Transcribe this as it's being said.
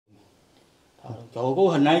Trời ơi, có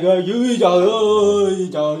hình này ghê dữ, trời ơi,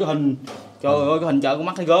 trời cái hình, trời ơi cái hình chợ con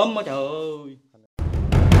mắt thấy gớm quá trời ơi.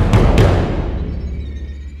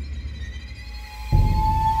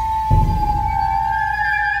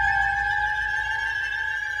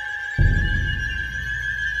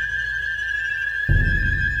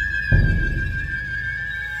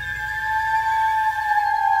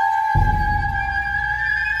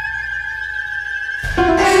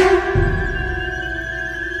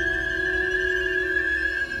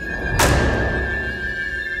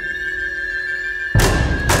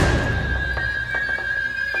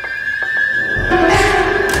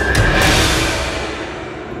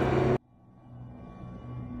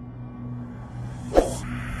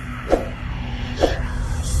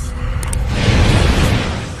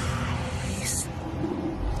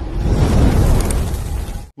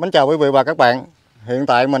 Mến chào quý vị và các bạn. Hiện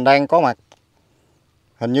tại mình đang có mặt,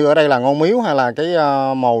 hình như ở đây là ngôi miếu hay là cái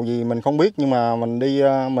mồ gì mình không biết, nhưng mà mình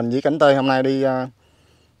với Cảnh Tê hôm nay đi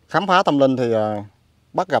khám phá tâm linh thì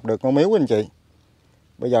bắt gặp được ngôi miếu của anh chị.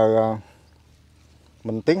 Bây giờ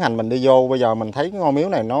mình tiến hành mình đi vô, bây giờ mình thấy cái ngôi miếu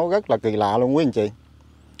này nó rất là kỳ lạ luôn quý anh chị.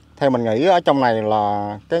 Theo mình nghĩ ở trong này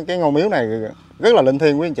là cái ngôi miếu này rất là linh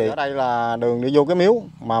thiêng quý anh chị. Ở đây là đường đi vô cái miếu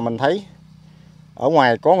mà mình thấy ở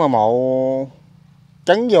ngoài có ngôi mộ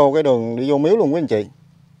chắn vô cái đường đi vô miếu luôn quý anh chị.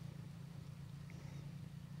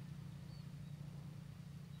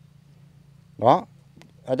 Đó,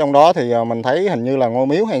 ở trong đó thì mình thấy hình như là ngôi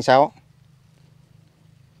miếu hay sao.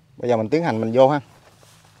 Bây giờ mình tiến hành mình vô ha.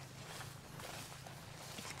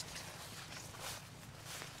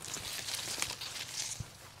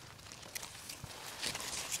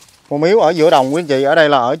 Ngôi miếu ở giữa đồng quý anh chị, ở đây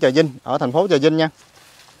là ở Trà Vinh, ở thành phố Trà Vinh nha.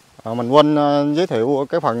 Mình quên giới thiệu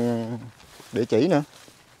cái phần địa chỉ nữa.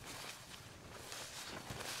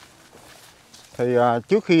 Thì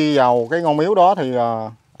trước khi vào cái ngôi miếu đó thì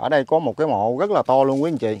ở đây có một cái mộ rất là to luôn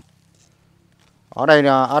quý anh chị. Ở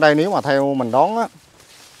đây nếu mà theo mình đoán á,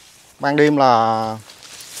 ban đêm là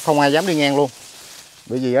không ai dám đi ngang luôn.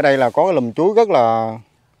 Bởi vì ở đây là có cái lùm chuối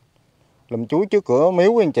lùm chuối trước cửa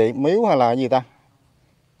miếu quý anh chị, miếu hay là cái gì ta?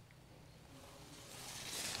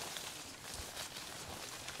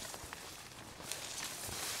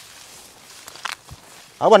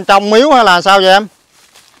 Ở bên trong miếu hay là sao vậy em?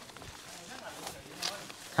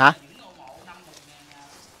 Hả?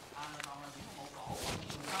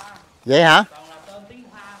 Vậy hả?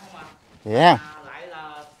 Vậy ha? Lại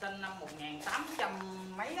là sinh năm 1800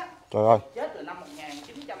 mấy á. Trời ơi. Chết từ năm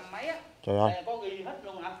 1900 mấy á. Trời ơi. Đây có ghi hết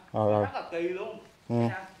luôn hả? Rất là kỳ luôn. Ừ.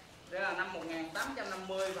 Đây là năm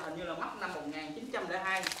 1850 và hình như là mất năm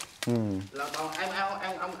 1902. Ừ. Là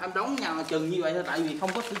em đóng nhà chừng như vậy thôi, tại vì không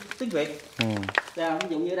có tiếng Việt. Ừ. Đây là, ví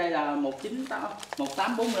dụ như đây là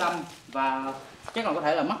 1845 và chắc là có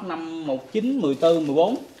thể là mất năm 1914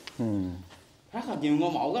 14. Ừ. Rất là nhiều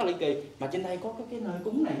ngôi mộ rất là ly kỳ, mà trên đây có cái nơi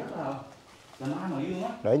cúng này rất là ma mị luôn á.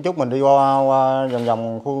 Để chút mình đi qua vòng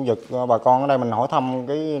vòng khu vực bà con ở đây mình hỏi thăm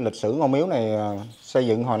cái lịch sử ngôi miếu này xây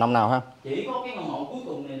dựng hồi năm nào ha. Chỉ có cái ngôi mộ cuối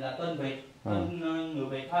cùng này là tên Việt, tên người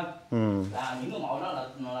Việt thôi. Ừ. Là những ngôi mộ đó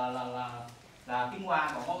là Kiến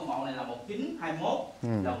Hoa, còn có ngôi mộ này là 1921. Ừ.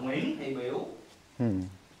 Là Nguyễn Thị Biểu. Ừ.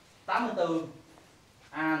 84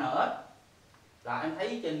 ANS. Là em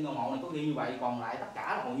thấy trên ngôi mộ này có ghi như vậy, còn lại tất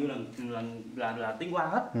cả là hầu như là tiếng Hoa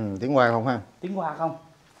hết. Ừ, tiếng Hoa không ha? Tiếng Hoa không.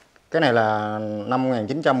 Cái này là năm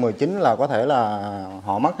 1919 là có thể là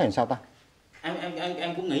họ mất hay sao ta?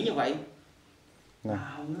 Em cũng nghĩ như vậy. Nè.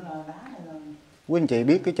 Hầu như là đá này là... Quý anh chị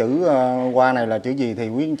biết cái chữ Hoa này là chữ gì thì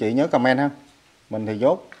quý anh chị nhớ comment ha. Mình thì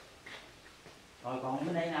dốt. Rồi còn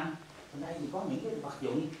bên đây nè, bên đây thì có những cái vật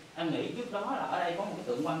dụng. Em nghĩ trước đó là ở đây có một cái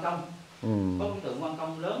tượng Quan Công. Ừ. Có một cái tượng Quan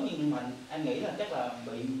Công lớn, nhưng mà em nghĩ là chắc là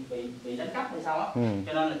bị đánh cắp hay sao á. Ừ.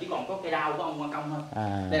 Cho nên là chỉ còn có cây đao của ông Quan Công thôi.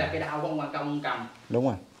 À. Đây là cây đao của ông Quan Công cầm. Đúng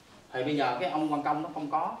rồi. Thì bây giờ cái ông Quan Công nó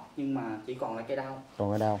không có, nhưng mà chỉ còn lại cây đao.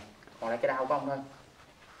 Còn cái đao. Còn lại cây đao của ông thôi.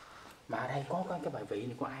 Mà ở đây có cái bài vị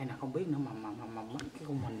này của ai nào không biết nữa mà mất cái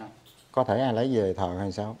khung hình này. Có thể ai lấy về thờ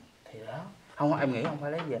hay sao? Thì đó. Không, em nghĩ không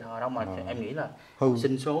phải lấy về thờ đâu, mà em nghĩ là hư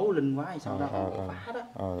sinh số linh quá hay sao đó, phá đó.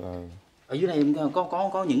 Ở dưới đây em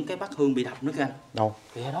có những cái bát hương bị đập nữa kìa. Đâu?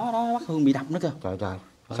 Kìa đó bát hương bị đập nữa kìa. Trời.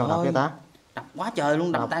 Sao đập vậy ta? Đập quá trời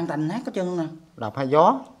luôn, đập tan tành nát hết trơn luôn nè. Đập hay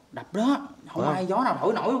gió? Đập đó, không ai gió nào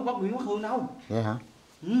thổi nổi bát hương đâu. Vậy hả?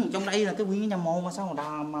 Ừ, trong đây là cái nguyên cái nhà mồ mà sao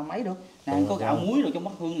mà mấy được. Nè, có gạo muối rồi trong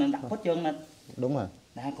bát hương nè, đập hết trơn nè. Đúng rồi.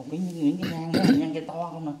 Nè, còn những cái nhang đó, nhang cây to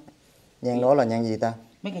không nè. Nhang đó là nhang gì ta?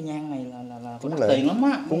 Mấy cái nhang này là cúng đắt tiền lắm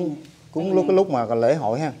á. Cúng lúc mà còn lễ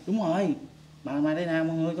hội ha. Đúng rồi. Mà đây nè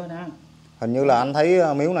mọi người coi nè. Hình như là anh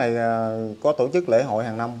thấy miếu này có tổ chức lễ hội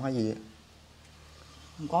hàng năm hay gì?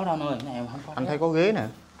 Không có đâu nơi này, không có. Anh thấy có ghế nè.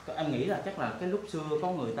 Em nghĩ là chắc là cái lúc xưa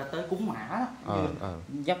có người ta tới cúng mã đó,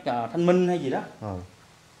 chắc thanh minh hay gì đó.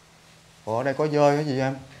 Ủa ở đây có dơi cái gì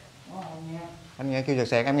em? Nghe. Anh nghe kêu sẹt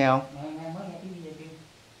sẹt em nghe không? Nghe mới nghe tiếng gì kêu.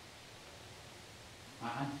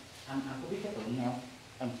 Anh có biết cái tượng này không?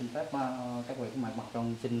 Em xin phép các vị của mặt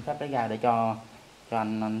con xin phép lấy ra để cho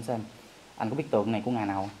anh xem. Anh có biết tượng này của ngày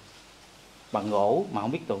nào không? Bằng gỗ mà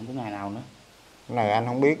không biết tượng của ngày nào nữa. Cái này anh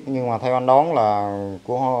không biết nhưng mà theo anh đoán là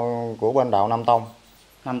của bên đạo Nam Tông.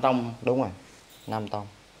 Nam Tông. Đúng rồi, Nam Tông.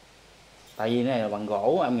 Tại vì cái này là bằng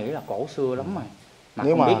gỗ, em nghĩ là cổ xưa lắm rồi. Mà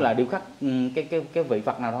nếu không mà biết là điêu khắc cái vị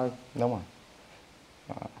Phật nào thôi. đúng rồi.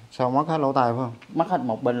 Sao mất hết lỗ tai phải không? Mất hết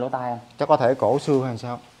một bên lỗ tai không? Chắc có thể cổ xưa hay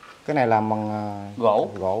sao? Cái này làm bằng gỗ.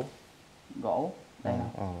 Gỗ. Đây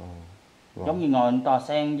nè. Giống như ngồi tòa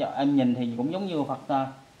sen, em nhìn thì cũng giống như Phật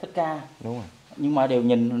Thích Ca. Đúng rồi. Nhưng mà đều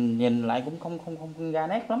nhìn lại cũng không ra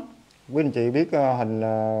nét lắm. Quý anh chị biết hình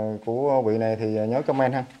của vị này thì nhớ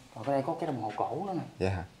comment ha. Còn ở đây có cái đồng hồ cổ đó nè. Dạ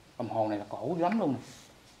hả? Đồng hồ này là cổ lắm luôn nè.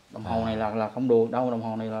 Đồng hồ này là không đùa đâu, đồng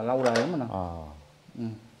hồ này là lâu đời lắm nè.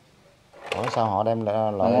 Ủa sao họ đem lại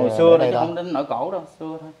đồng hồ xưa đây chứ không đến nổi cổ đâu,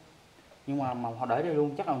 xưa thôi. Nhưng mà họ để đây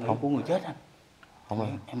luôn chắc là nghĩ của người chết ha.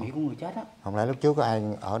 Em nghĩ của người chết á. Không lẽ lúc trước có ai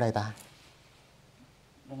ở đây ta?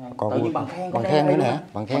 Còn tự nhiên bằng khen nữa nè,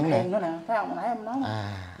 bằng khen nữa nè, thấy không? Nãy em nói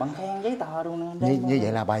bằng khen giấy tờ luôn nè. Như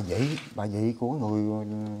vậy là bài vị của người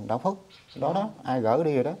đạo Phật đó, ai gỡ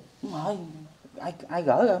đi rồi đó. Đúng rồi, ai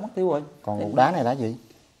gỡ rồi mất tiêu rồi. Còn cục đá này là gì?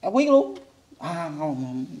 Em biết luôn.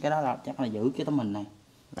 Không, cái đó là chắc là giữ cái tấm hình này.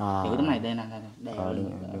 Giữ tấm này đây nè,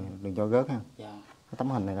 đừng cho gớt ha. Dạ. Cái tấm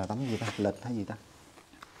hình này là tấm gì ta? Lịch hay gì ta?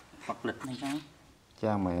 Phật lịch hay sao?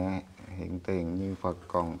 Cha mẹ hiện tiền như Phật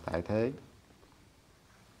còn tại thế.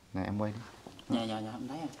 Này em quay đi. Dạ em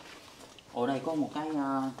thấy. Ở đây có một cái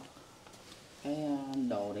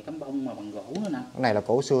đồ để cắm bông mà bằng gỗ nữa nè. Cái này là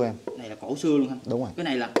cổ xưa em. Này là cổ xưa luôn anh. Đúng rồi. Cái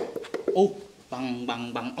này là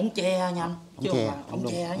bằng ống tre nha anh. Ống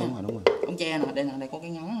tre nha. Đúng rồi. Ống tre nè, đây có cái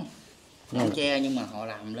ngắn. Ống tre nhưng mà họ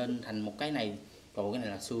làm lên thành một cái này. Trời, cái này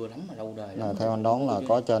là xưa lắm mà lâu đời lắm. Theo anh đoán là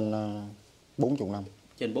có trên 40 năm.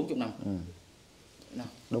 Trên 40 năm.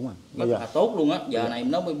 Đúng rồi. Rất là tốt luôn á. Giờ này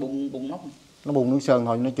nó mới bung nóc. Nó bung nước sơn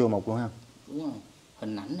thôi, nó chưa mục luôn ha. Đúng rồi.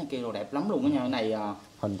 Hình ảnh này kia đồ đẹp lắm luôn á nha. Cái này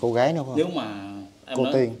hình cô gái nữa phải không? Nếu mà cô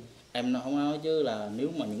tiên. Em không nói chứ là nếu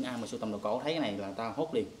mà những ai mà sưu tầm đồ cổ thấy cái này là ta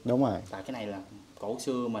hốt liền. Đúng rồi. Tại cái này là cổ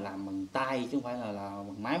xưa mà làm bằng tay chứ không phải là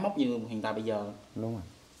bằng máy móc như hiện tại bây giờ. Đúng rồi.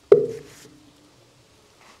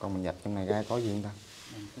 Còn mình nhập trong này ra có gì không ta?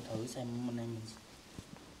 Mình thử xem anh em mình.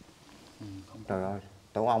 Không. Trời ơi,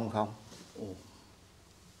 tổ ong không?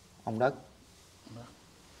 Ong đất.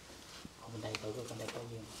 Bên đây thử coi bên đây có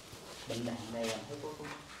gì. Bên đây là thấy có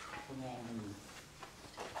ngang gì.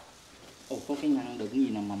 Có cái ngăn đựng gì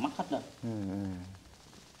nào mà mất hết rồi.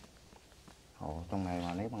 Trong này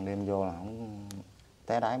mà nếu bằng đêm vô là không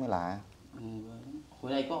té đáy mới lạ.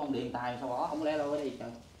 Hồi đây có ông điện tài sao bỏ không lẽ đâu ở đây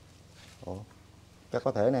trời. Chắc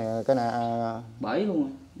có thể này cái này bể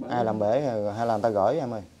luôn rồi. Ai làm bể hay là người ta gửi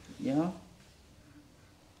em ơi. Dạ.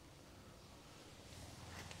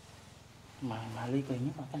 Mà ly kỳ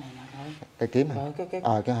nhất là cái này nè thôi. Cái kiếm này. Cái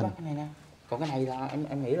hình. Cái này nè. Còn cái này là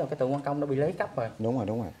em nghĩ là cái tượng Quan Công đã bị lấy cắp rồi.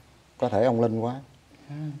 Đúng rồi. Có thể ông linh quá.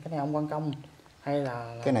 Cái này ông Quan Công hay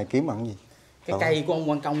là cái này kiếm bằng gì? Cái cây của ông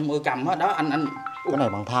Quan Công cầm đó anh. Cái này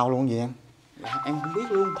bằng thau luôn gì em? Em không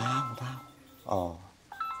biết luôn. Thau.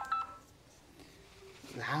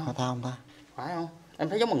 Lạ. Thau không ta? Phải không? Em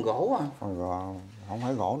thấy giống bằng gỗ à. Không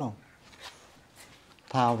phải gỗ đâu.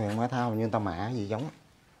 Thau thì không phải thau, như người ta mạ gì giống.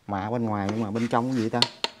 Mạ bên ngoài nhưng mà bên trong cái gì ta?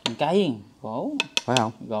 Cây, gỗ. Phải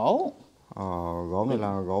không? Gỗ. Gỗ này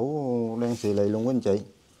là gỗ đen xì lì luôn quý anh chị.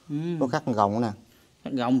 Có khắc gồng nè.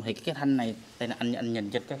 Khắc gồng thì cái thanh này, đây là anh nhìn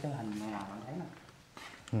trên cái hình này nào anh thấy nè.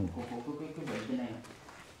 Cái vị trên này.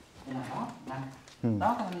 Đây là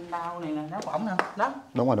đó cái thanh đao này nè, đó của ổng nè, đó.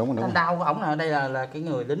 Đúng rồi. Thanh đao của ổng nè, đây là cái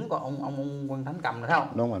người lính của ông Quan Thánh cầm rồi thấy không?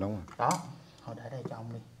 Đúng rồi. Đó. Thôi để đây cho ông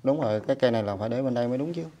đi. Đúng rồi, cái cây này là phải để bên đây mới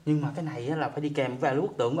đúng chứ. Nhưng mà cái này là phải đi kèm với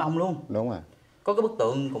bức tượng của ông luôn. Đúng rồi. Có cái bức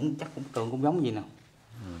tượng cũng giống gì nè.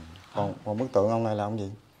 Còn bức tượng ông này là ông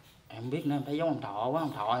gì? Em biết nữa, em thấy giống ông Thọ quá,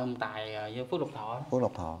 ông Thọ, ông Tài với Phước Lộc Thọ. Phước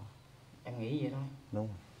Lộc Thọ. Em nghĩ vậy thôi. Đúng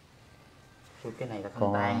rồi. Cái này là khăn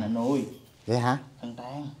tang nè nuôi. Vậy hả? Khăn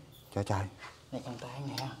tang. Trời. Đây khăn tang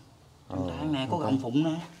nè. Khăn tang nè, có gọng phụng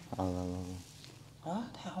nè. Đó,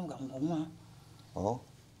 thấy không, gọng phụng nè. Ủa?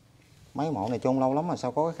 Mấy mộ này chôn lâu lắm mà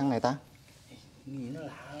sao có cái khăn này ta? Gì nó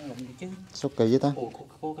lạ lùng vậy chứ. Số kỳ vậy ta?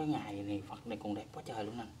 Có cái ngày này Phật này còn đẹp quá trời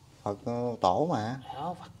luôn nè. Phật tổ mà.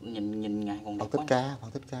 Đó, Phật nhìn ngày còn đẹp quá. Phật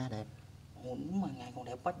Thích Ca đẹp. Đúng mà ngày còn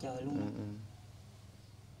đẹp quá trời luôn.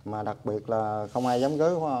 Mà đặc biệt là không ai dám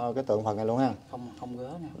gới cái tượng Phật này luôn ha. Không gớ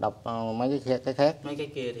nha. Đập mấy cái khác. Mấy cái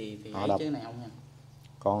kia thì Họ ấy đập. chứ này không nha.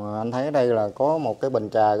 Còn anh thấy ở đây là có một cái bình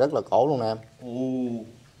trà rất là cổ luôn nè em.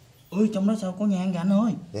 Ồ. Ơi trong đó sao có nhang kìa anh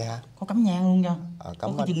ơi. Vậy hả? Có cắm nhang luôn nha.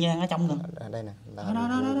 Cắm có cái chân nhang ở trong kìa. Đây nè. Đó.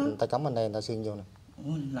 Người ta cắm bên đây, người ta xiên vô nè.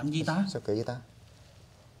 Ôi, làm gì ta? Sao kỳ vậy ta?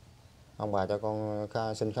 Ông bà cho con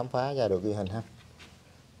xin khám phá ra được ghi hình ha.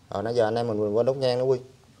 Rồi nãy giờ anh em mình qua đốt nhang nữa Quy.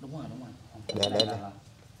 Đúng rồi. Để.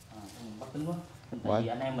 Bất tính quá. Tại Bởi. vì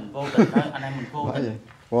anh em mình vô tình thôi, anh em mình vô tình.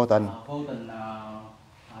 Vô tình. Vô tình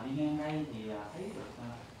đi ngang đây thì thấy được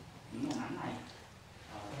những hình ảnh này.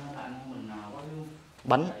 Cho nên là anh em mình có lưu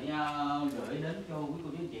Bánh. để gửi đến cho quý cô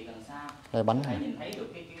chú anh chị gần xa. Đây bánh Để này. nhìn thấy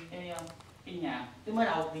được cái nhà. Chứ mới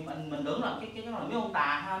đầu thì mình tưởng là cái là miếu ông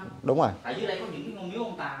tà ha. Đúng rồi. Tại dưới đây có những cái ngôi miếu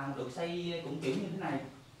ông tà được xây cũng kiểu như thế này.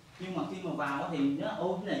 Nhưng mà khi mà vào thì nó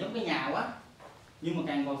cái này giống cái nhà quá. Nhưng mà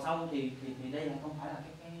càng vào sâu thì đây là không phải là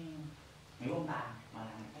cái miếu ông tà mà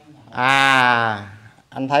là cái nhà.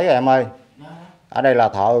 Anh thấy rồi em ơi. Đó. Ở đây là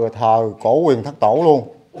thờ cổ quyền thất tổ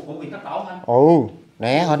luôn. Ủa, cổ quyền thất tổ hả?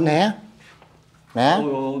 Nè hình nè. Nè.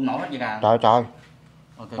 Ôi, nổi hết vậy cả. Trời.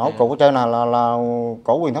 Okay, Nổi cụ ở trên là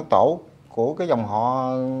cổ quyền thất tổ của cái dòng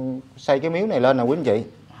họ xây cái miếu này lên nè quý anh chị.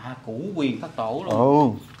 Cổ quyền thất tổ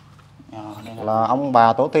luôn. Là ông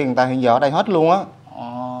bà tổ tiên người ta hiện giờ ở đây hết luôn á.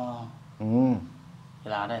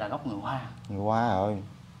 Vậy là đây là gốc người Hoa. Người Hoa rồi.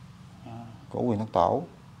 Cổ quyền thất tổ.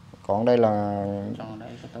 Còn đây là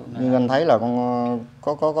như anh thấy là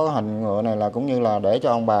con có hình ngựa này là cũng như là để cho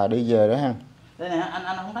ông bà đi về đó ha. Đây nè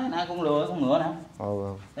anh không thấy nè, con lừa con ngựa nè.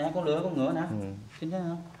 Đây con lừa con ngựa nè. Xin thấy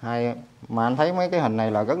không? Hay mà anh thấy mấy cái hình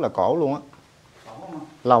này là rất là cổ luôn á. Cổ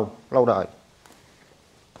không? Lâu đời.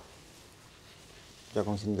 Cho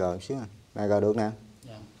con xin gờ một xíu nè. Này gờ được nè.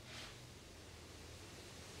 Dạ.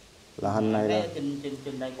 Là hình này là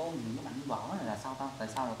trên đây có những cái mảnh vỡ này là sao ta? Tại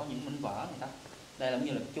sao lại có những mảnh vỡ này ta? Đây là cũng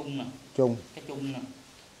như là chung nè. Cái chung nè.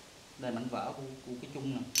 Đây là mảnh vỡ của cái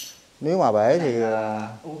chung nè. Nếu mà bể thì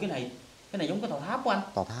cái này giống cái tàu tháp của anh.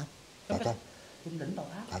 Tàu tháp. Trời. Trên đỉnh tàu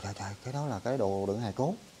tháp. Trời, cái đó là cái đồ đựng hài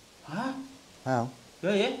cốt. Hả? Phải không? Ghê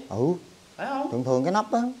vậy? Phải không? Thường cái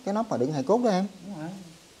nắp á, cái nắp mà đựng hài cốt đó em. Đúng rồi.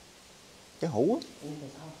 Cái hũ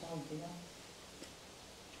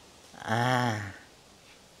á.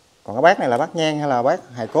 Còn cái bát này là bát nhang hay là bát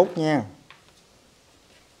hài cốt nha?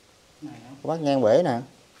 Cái bát nhang bể nè.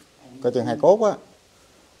 Coi chừng hài cốt á.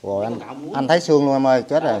 Rồi anh thấy xương luôn em ơi,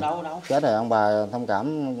 chết rồi. Chết rồi, ông bà thông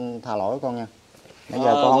cảm tha lỗi con nha. Nãy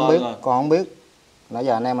giờ con không biết. Nãy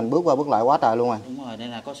giờ anh em mình bước qua bước lại quá trời luôn rồi. Đúng rồi, đây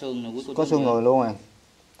là có xương nè quý cô. Có xương người luôn rồi.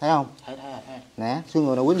 Thấy không? Thấy. Nè, xương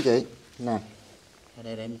người nè quý anh chị. Nè.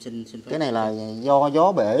 Đây em xin phép. Cái này là do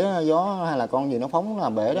gió bể, gió hay là con gì nó phóng là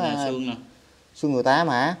bể đó. Xương nè. Xương người ta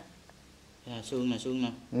mà. Xương nè.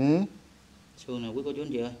 Xương nè quý cô chú anh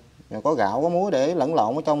chị ơi. Rồi có gạo có muối để lẫn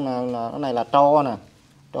lộn ở trong nè, là cái này là tro nè.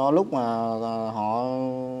 Tro lúc mà họ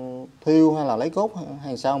thiêu hay là lấy cốt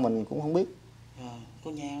hay sao mình cũng không biết.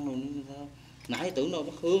 Có nhang rồi nãy tưởng đâu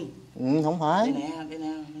có hương. Không phải. Đây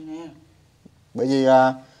nè. Bởi vì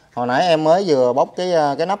hồi nãy em mới vừa bóc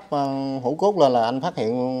cái nắp hũ cốt lên là anh phát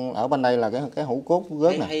hiện ở bên đây là cái hũ cốt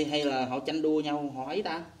rớt nè. Hay là họ tranh đua nhau, họ ấy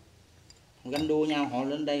ta. Họ ganh đua nhau, họ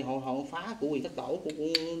lên đây họ phá của quyền thất tổ của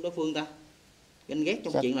đối phương ta. Ganh ghét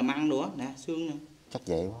trong chuyện làm ăn nữa nè, xương nè. Chắc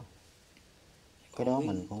vậy quá. Cái đó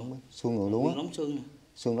mình cũng không biết. Xương người luôn á. Lóng xương nè.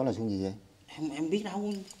 Xương đó là xương gì vậy? Em biết đâu.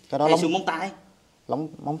 Cái đó xương móng tay.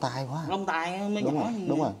 Móng tay quá. Móng tay mới nhỏ.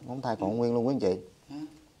 Đúng rồi, móng tay còn nguyên luôn quý anh chị.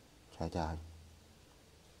 Trời.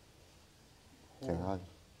 Trời ơi.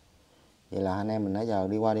 Vậy là anh em mình nãy giờ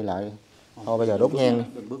đi qua đi lại. Thôi bây giờ đốt nhang đi.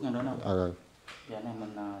 Đừng bước ngang đó đâu. Giờ anh em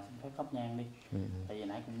mình xin phép thắp nhang đi. Tại vì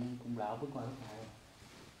nãy cũng lỡ bước qua bước lại.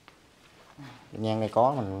 Nhang này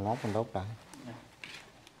có mình móc mình đốt lại.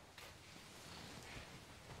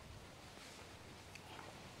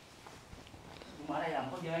 Ở đây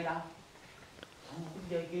làm có dơi đâu. Không có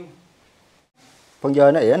dơi kêu. Con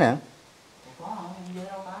dơi nó ỉa nè. Có không? Dơi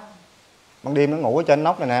đâu ta? Ban đêm nó ngủ ở trên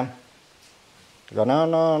nóc này nè em. Rồi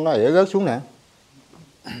nó ỉa rớt xuống nè.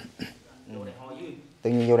 Tự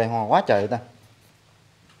nhiên vô đây hoa quá trời ta.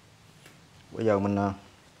 Bây giờ mình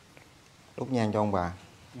đốt nhang cho ông bà.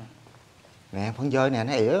 Nè con dơi nè,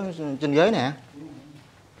 nó ỉa trên ghế nè.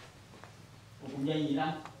 Con dơi gì đâu?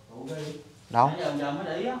 Đâu? Giờ mới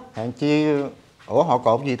để ý á. Hàng chi. Ủa họ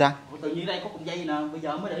cột gì ta? Tự nhiên đây có con dây nè, bây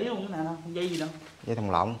giờ mới để ý luôn cái này nè, con dây gì đâu? Dây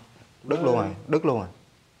thòng lọng. Đứt luôn rồi.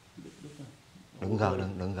 Đừng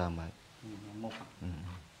gờ mà.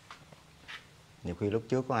 Nhiều khi lúc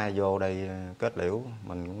trước có ai vô đây kết liễu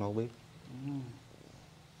mình cũng đâu biết.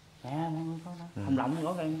 Thòng lọng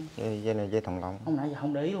có cây. Dây này dây thòng lọng. Không, nãy giờ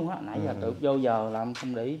không để ý luôn á, nãy giờ tự vô giờ làm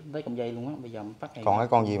không để ý tới cọng dây luôn á, bây giờ phát hiện. Còn cái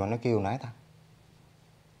con gì mà nó kêu nãy ta?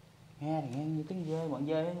 Nghe thì nghe như tiếng dê, bọn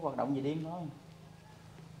dê hoạt động về đêm thôi.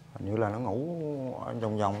 Hình như là nó ngủ ở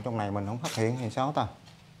vòng vòng trong này mình không phát hiện thì sao ta?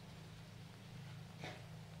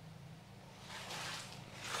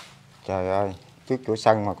 Trời ơi, trước cửa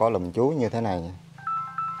sân mà có lùm chuối như thế này.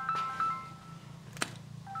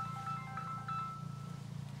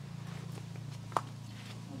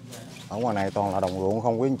 Ở ngoài này toàn là đồng ruộng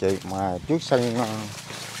không quý anh chị, mà trước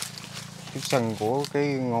sân của cái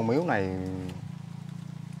ngôi miếu này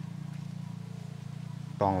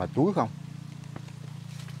toàn là chuối không.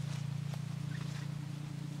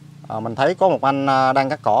 Mình thấy có một anh đang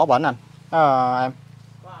cắt cỏ bển anh. Em.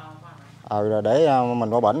 Rồi để mình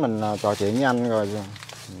qua bển mình trò chuyện với anh rồi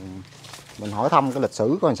mình hỏi thăm cái lịch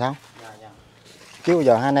sử coi làm sao. Chứ bây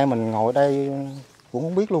giờ hai anh em mình ngồi ở đây cũng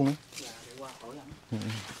không biết luôn nữa.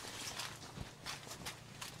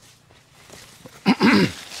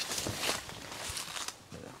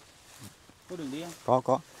 Có đường đi không?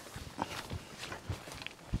 Có.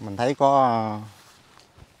 Mình thấy có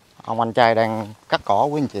ông anh trai đang cắt cỏ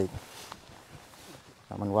với anh chị.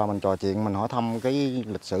 Mình qua mình trò chuyện, mình hỏi thăm cái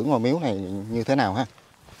lịch sử ngôi miếu này như thế nào ha.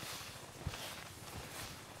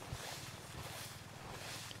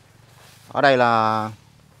 Ở đây là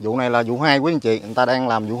vụ này là vụ 2 quý anh chị, người ta đang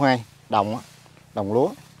làm vụ 2 đồng á, đồng lúa.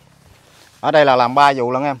 Ở đây là làm 3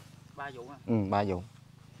 vụ lận em. 3 vụ hả? 3 vụ.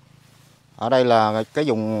 Ở đây là cái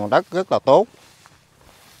vùng đất rất là tốt.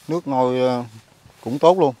 Nước nôi cũng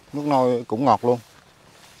tốt luôn, nước nôi cũng ngọt luôn.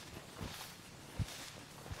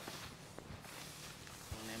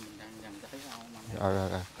 Rồi.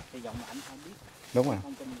 Hy vọng là ảnh không biết. Đúng rồi.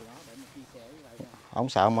 Thông tin gì đó để mà chia sẻ với lại. Không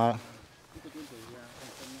sợ mà.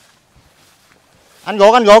 Anh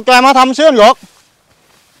ruột cho em hỏi thăm xíu anh ruột.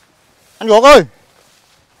 Anh ruột ơi.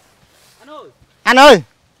 Anh ơi.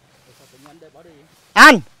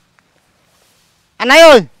 Anh ấy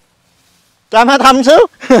ơi. Cho em hỏi thăm xíu.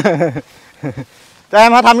 Cho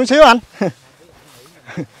em hỏi thăm chút xíu anh.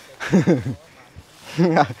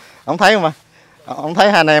 Ông thấy không mà. Ông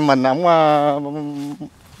thấy hai anh em mình ông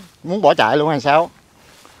muốn bỏ chạy luôn hay sao?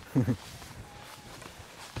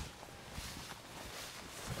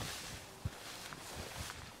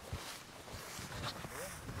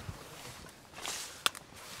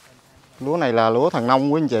 Lúa này là lúa thần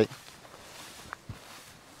nông quý anh chị.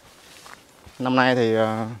 Năm nay thì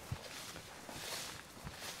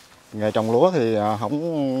nghề trồng lúa thì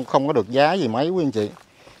không có được giá gì mấy quý anh chị.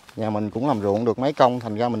 Nhà mình cũng làm ruộng được mấy công,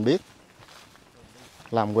 thành ra mình biết.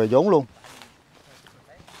 Làm về vốn luôn.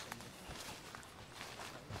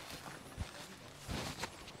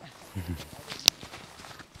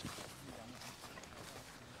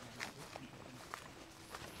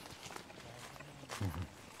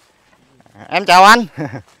 Em chào anh.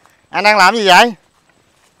 Anh đang làm gì vậy?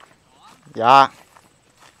 Dạ.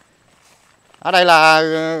 Ở đây là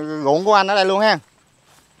ruộng của anh ở đây luôn ha.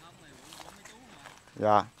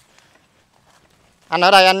 Dạ. Anh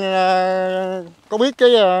ở đây anh có biết cái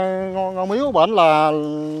ngôi miếu bển là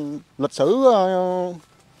lịch sử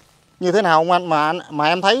như thế nào không anh? Mà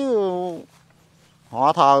em thấy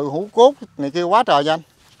họ thờ hũ cốt này kia quá trời vậy anh.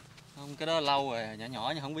 Không, cái đó lâu rồi, nhỏ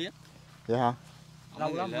nhỏ nhưng không biết. Vậy hả?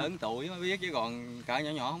 Lâu lắm lớn tuổi mới biết chứ còn cả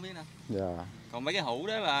nhỏ nhỏ không biết đâu. Dạ. Còn mấy cái hũ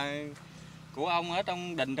đó là của ông ở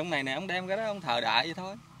trong đình trong này nè, ông đem cái đó ông thờ đại vậy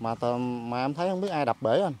thôi. Mà em thấy không biết ai đập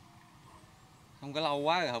bể anh. Không có lâu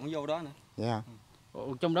quá rồi không có vô đó nữa. Vậy hả?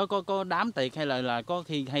 Trong đó có đám tiệc hay là có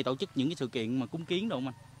khi hay tổ chức những cái sự kiện mà cúng kiến đâu không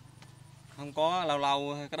anh? Không có, lâu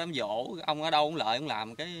lâu cái đám giỗ ông ở đâu cũng lại ông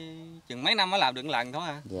làm cái chừng mấy năm mới làm được một lần thôi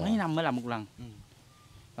à. Dạ. Mấy năm mới làm một lần.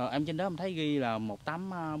 Em trên đó em thấy ghi là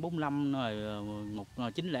 1845 rồi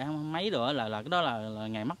 1900 mấy nữa là cái đó là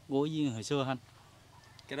ngày mất của hồi xưa anh.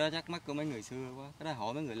 Cái đó chắc mất của mấy người xưa quá. Cái đó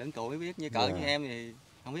hỏi mấy người lớn tuổi mới biết, như cỡ như em thì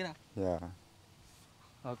không biết đâu. Dạ.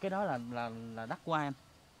 Rồi cái đó là đất của em.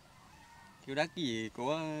 Kêu đất cái gì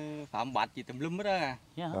của Phạm Bạch gì tùm lum hết đó à.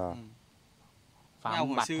 Yeah. Phạm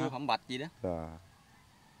ông hồi xưa hả? Phạm Bạch gì đó. Dạ.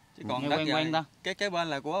 Chứ còn đất quen ta. Cái bên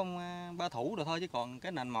là của ông Ba Thủ rồi thôi, chứ còn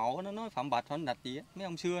cái nền mộ nó nói Phạm Bạch Phạm Bạch gì á, mấy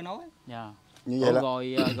ông xưa nói. Dạ. Như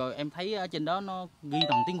vậy rồi em thấy ở trên đó nó ghi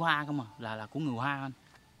toàn tiếng Hoa không à, là của người Hoa anh.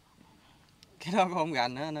 Cái đó cũng không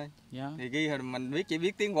gành nữa anh ơi. Dạ. Thì ghi mình chỉ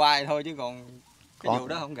biết tiếng Hoa thôi chứ còn cái vụ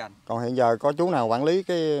đó không gành. Còn hiện giờ có chú nào quản lý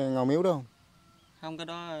cái ngôi miếu đó không? Không, cái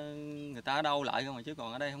đó người ta ở đâu lại không mà, chứ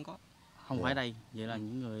còn ở đây không có. Không phải đây, vậy là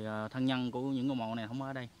những người thân nhân của những ngôi mộ này không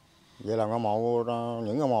ở đây. Vậy là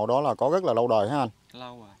những ngôi mộ đó là có rất là lâu đời hả anh?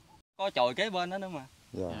 Lâu rồi. Có chòi kế bên đó nữa mà.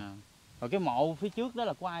 Dạ. Rồi cái mộ phía trước đó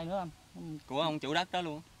là của ai nữa anh? Của ông chủ đất đó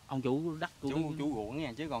luôn. ông chủ đất của chủ ruộng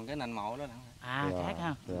nha, chứ còn cái nền mộ đó à dạ, khác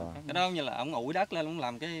ha. dạ. Cái đó như là ông ủi đất lên, ông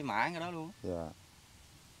làm cái mã cái đó luôn. Dạ.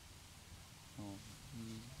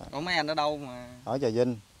 Còn mấy anh ở đâu mà Ở Trà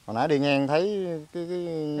Vinh. Hồi nãy đi ngang thấy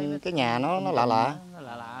cái nhà nó lạ lạ. Nó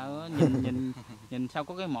lạ nhìn sao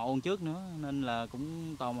có cái mộ trước nữa nên là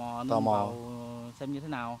cũng tò mò vào xem như thế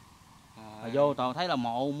nào. Vô toàn thấy là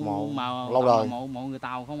mộ mà lâu đời, mộ người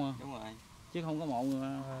Tàu không à. Đúng rồi. Chứ không có mộ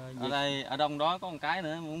ở đây, ở đông đó có một cái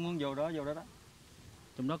nữa, muốn vô đó đó.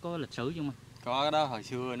 Trong đó có lịch sử chứ mà. Có cái đó hồi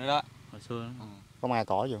xưa nữa đó. Hồi xưa. Có mai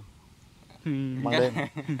cỏ vô.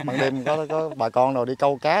 ban đêm có bà con rồi đi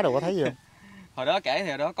câu cá đâu có thấy gì không? Hồi đó kể thì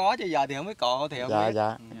hồi đó có, chứ giờ thì không biết còn thì không biết.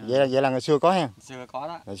 Dạ. Vậy là ngày xưa có ha. Xưa có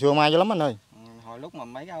đó. Ngày xưa mai dữ lắm anh ơi. Hồi lúc mà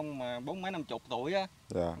mấy cái ông mà 40-50 tuổi á.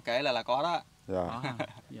 Dạ. Kể là có đó.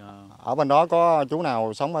 Dạ. Ở bên đó có chú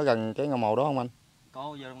nào sống ở gần cái ngôi mộ đó không anh? Có,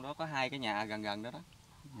 vô trong đó có 2 cái nhà gần đó đó.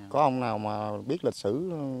 Có ông nào mà biết lịch sử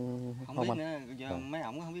không biết anh? Nữa, giờ mấy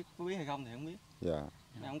ổng không biết có biết hay không thì không biết. Dạ.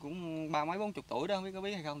 Mấy ổng cũng 30-40 tuổi đó, không biết có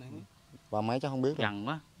biết hay không thì không biết. Ba mấy chắc không biết. Gần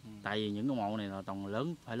quá. Tại vì những cái mộ này là toàn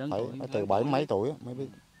lớn, phải lớn tuổi. Phải từ 70 mấy tuổi mới biết.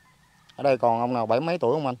 Ở đây còn ông nào 70 mấy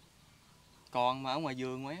tuổi không anh? Còn mà ở ngoài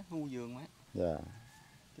vườn mấy, khu vườn mấy. Dạ.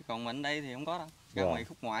 Chứ còn mình đây thì không có đâu. Ra ngoài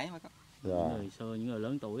khúc ngoại mới có. Dạ. Những người xưa, những người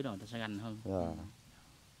lớn tuổi rồi ta sẽ ganh hơn. Dạ.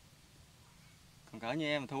 Còn cỡ như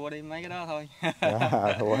em mà thua đi mấy cái đó thôi.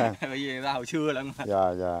 Dạ, thua ha. Bởi vì người ta hồi xưa lận mà.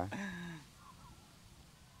 Dạ.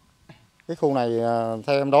 Cái khu này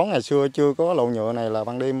theo em đoán ngày xưa chưa có lộ nhựa này là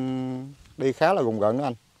ban đêm đi khá là gùng gợn đó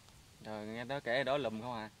anh. Rồi nghe đó kể đó lùm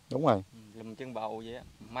không à. Đúng rồi. Lùm chân bầu vậy á,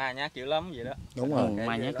 ma nhát dữ lắm vậy đó. Đúng rồi.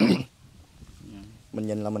 Ma nhát. Mình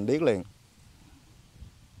nhìn là mình biết liền.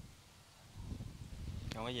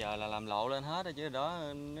 Còn bây giờ là làm lộ lên hết rồi chứ đó,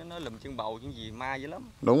 nó lùm chân bầu chứ gì, ma dữ lắm.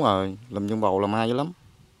 Đúng rồi, lùm chân bầu là ma dữ lắm.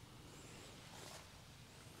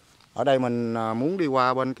 Ở đây mình muốn đi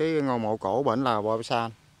qua bên cái ngôi mộ cổ bển là bao xa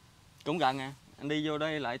anh? Cũng gần à, anh đi vô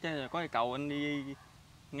đây lại chứ có cái cầu, anh đi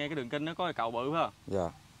ngay cái đường kinh nó có cái cầu bự phải không? Dạ.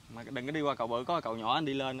 Mà đừng có đi qua cầu bự, có cái cầu nhỏ anh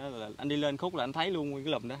đi lên đó, là anh đi lên khúc là anh thấy luôn nguyên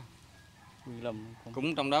cái lùm đó.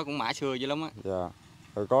 Cũng trong đó cũng mã xưa dữ lắm á. Dạ.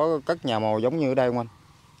 Rồi có cất nhà mồ giống như ở đây không anh?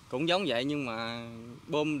 Cũng giống vậy nhưng mà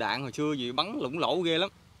bom đạn hồi xưa gì bắn lủng lỗ ghê lắm.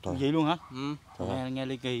 Trời. Vậy luôn hả? Ừ. Nghe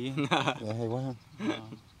ly kỳ. Dạ, hay quá ha.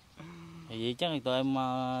 Thì vậy chắc là tụi em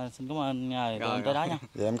xin cảm ơn tụi em tới đó nha.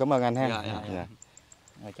 Dạ em cảm ơn anh ha. Dạ.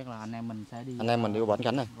 Rồi chắc là anh em mình sẽ đi. Anh em mình đi qua bển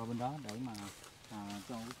cảnh này. Qua bên đó để mà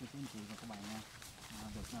cho quý cô chú anh chị và các bạn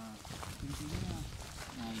được chứng kiến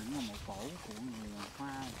những mộ cổ của người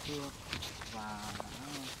Hoa xưa và đã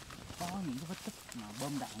có những cái vết tích mà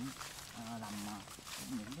bom đạn làm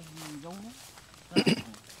những cái dấu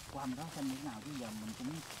qua bên đó xem như thế nào, chứ giờ mình cũng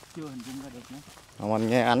chưa hình dung ra được nữa. Mình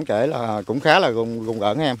nghe ảnh kể là cũng khá là gùng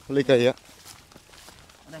gợn em, ly kỳ á.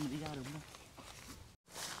 Ở đây mình đi ra được không?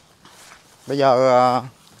 Bây giờ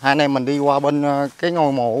hai anh em mình đi qua bên cái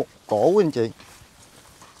ngôi mộ cổ của anh chị.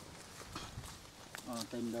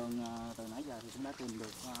 Tìm đường từ nãy giờ thì cũng đã tìm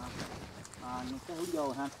được những cái hướng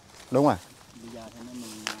vô ha. Đúng rồi. Bây giờ thì nên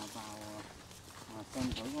mình vào xem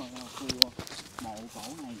thử khu mộ cổ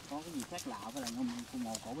này có cái gì khác lạ với lại khu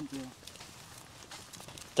mộ cổ bên kia.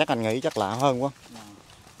 Chắc anh nghĩ chắc lạ hơn quá. Dạ.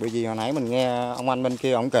 Bởi vì hồi nãy mình nghe ông anh bên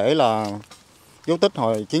kia ông kể là dấu tích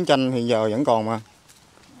hồi chiến tranh hiện giờ vẫn còn mà.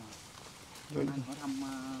 Anh hỏi thăm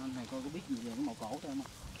này coi có biết gì về cái mộ cổ thôi không?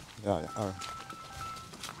 Rồi.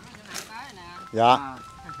 Dạ.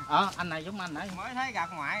 Anh này giống anh nãy Mới thấy gặp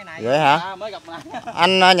ngoại này. Vậy hả? Mới gặp ngoại.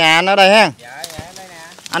 Anh nhà anh ở đây ha? Dạ, đây nè.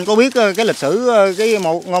 Anh có biết cái lịch sử cái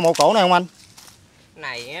ngôi mộ cổ này không anh?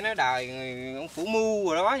 Này nó đời ông Phủ Mu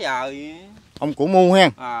rồi đó giờ. Ông Củ Mu ha?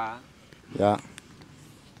 Dạ.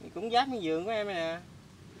 Cũng giáp cái vườn của em nè.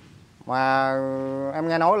 Mà em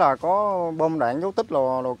nghe nói là có bom đạn dấu tích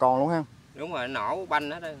đồ còn luôn ha? Đúng rồi, nổ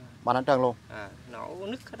banh hết đây. Banh hết trơn luôn? Nổ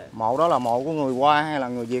nứt hết đây. Mộ đó là mộ của người Hoa hay là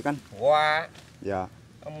người Việt anh? Hoa. Dạ.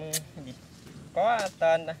 Ông gì? Có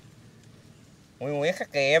tên đây. Nguyễn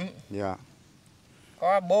Khắc Kiệm. Dạ.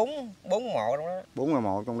 Có 4 mộ trong đó. 4 ngôi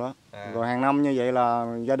mộ trong đó. Rồi hàng năm như vậy là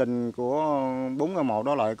gia đình của 4 ngôi mộ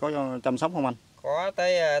đó lại có chăm sóc không anh? Có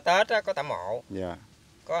tới Tết á, có tạm mộ. Dạ.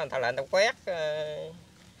 Có người ta lại người ta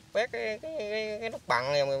quét cái nút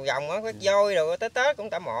bằng vòng á, quét vôi rồi tới Tết cũng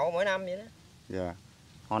tạm mộ mỗi năm vậy đó. Dạ.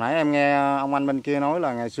 Hồi nãy em nghe ông anh bên kia nói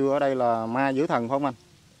là ngày xưa ở đây là ma dữ thần phải không anh?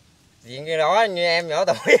 Chuyện cái đó như em nhỏ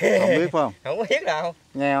tuổi không biết phải không? Không biết đâu.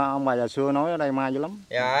 Nghe ông bà già xưa nói ở đây ma dữ lắm.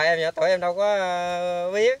 Dạ em nhỏ tuổi em đâu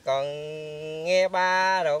có biết, còn nghe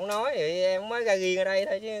ba rồi cũng nói vậy em mới ra riêng ở đây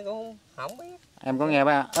thôi chứ cũng không biết. Em có nghe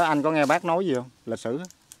anh có nghe bác nói gì không? Lịch sử?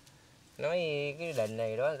 Nói cái đình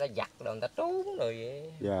này đó người ta giặt rồi người ta trốn rồi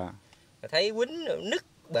vậy. Dạ. Thấy quýnh rồi nứt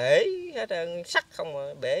bể hết trơn, sắt không mà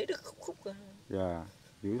bể đứt khúc khúc. Dạ,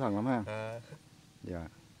 dữ thần lắm ha. Dạ.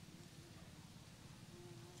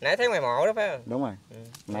 Nãy thấy ngoài mộ đó phải không? Đúng rồi. Ừ.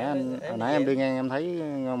 Nãy em đi ngang em thấy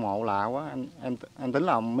ngôi mộ lạ quá, em tính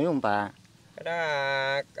là miếu ông tà. Cái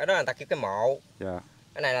đó là người ta kêu cái mộ. Dạ.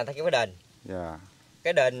 Cái này là người ta kêu cái đền. Dạ.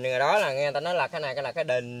 Cái đền đó là nghe người ta nói là cái này là cái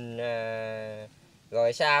đền,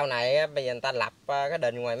 rồi sau này bây giờ người ta lập cái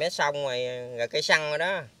đền ngoài mé sông ngoài rồi cây xăng rồi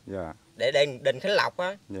đó. Dạ. Để đền Khánh Lộc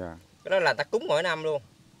á. Dạ. Cái đó là người ta cúng mỗi năm luôn.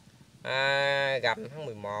 Rằm tháng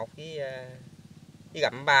 11 với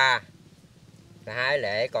rằm 3 là 2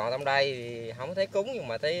 lễ, còn trong đây thì không thấy cúng, nhưng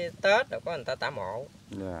mà tới Tết rồi có người ta tả mộ.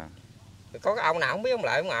 Dạ. Có cái ông nào không biết ông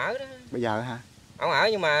Lợi ông ở đó. Bây giờ hả? Ông ở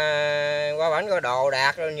nhưng mà qua bển coi đồ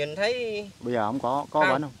đạc rồi nhìn thấy. Bây giờ ông có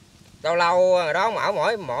bển không? Lâu lâu rồi đó ông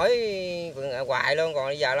ở mỗi hoài luôn, còn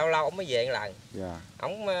bây giờ lâu lâu ông mới về một lần. Dạ.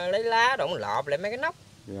 Ông lấy lá rồi ông lọp lại mấy cái nóc.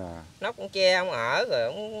 Dạ. Nóc ông che ông ở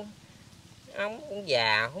rồi ông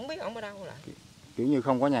già không biết ông ở đâu lại. Kiểu như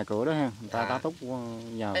không có nhà cửa đó ha, người ta tá túc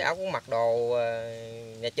nhờ. Thấy ông cũng mặc đồ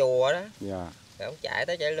nhà chùa đó. Dạ. Rồi ông chạy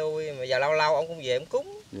tới chạy lui, mà giờ lâu lâu ông cũng về ông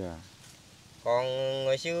cúng. Dạ. Còn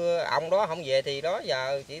ngày xưa ông đó không về thì đó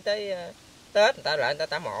giờ chỉ tới Tết người ta lại người ta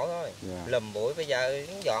tả mộ thôi. Dạ. Lùm bụi bây giờ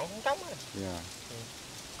dọn không trống á. Dạ.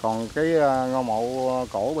 Còn cái ngôi mộ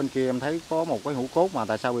cổ bên kia em thấy có một cái hũ cốt mà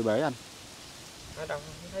tại sao bị bể anh? Ở đâu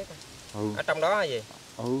không thấy ta. Ừ. Ở trong đó hay gì?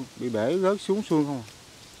 Ừ, bị bể rớt xuống xương không?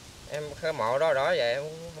 Em cái mộ đó vậy em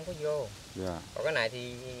không có vô. Dạ. Còn cái này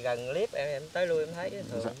thì gần clip em tới lui em thấy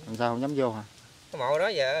thường. Sao không dám vô hả? Cái mộ đó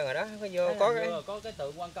giờ người đó không có vô. Có cái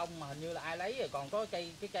tượng quan công mà hình như là ai lấy rồi, còn có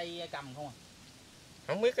cái cây cầm không à?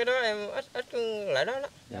 Không biết cái đó em ít lại đó đó.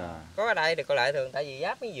 Dạ. Có ở đây thì coi lại thường, tại vì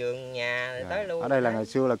giáp cái vườn nhà Dạ. tới lui. Ở đây là ngày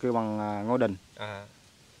xưa là kêu bằng ngôi đình.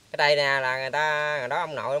 Cái đây nè là người đó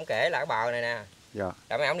ông nội ông kể là cái bờ này nè. Dạ.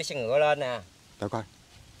 Rồi mấy ông đi xe ngựa lên nè. Để coi.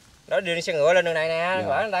 Đó đi xe ngựa lên đường này nè.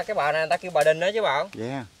 Dạ. Người ta cái bờ này người ta kêu bờ đình đó chứ bộ. Vậy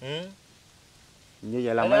ha. Ừ. Như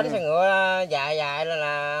vậy là mấy xe ngựa dài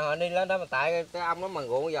là họ đi lên đó, mà tại cái ông đó mà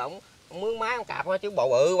ruộng giờ ông mướn máy ông cạp chứ bộ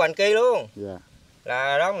bự hoành kia luôn. Dạ.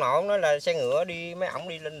 Là đó ông nội ông nói là xe ngựa đi, mấy ổng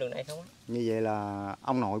đi lên đường này không á. Như vậy là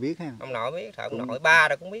ông nội biết ha. Ông nội biết, thợ ông nội ba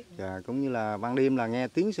rồi cũng biết. Dạ, cũng như là ban đêm là nghe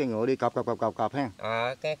tiếng xe ngựa đi cọp ha.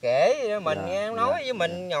 Nghe kể mình Dạ, nghe nói dạ, với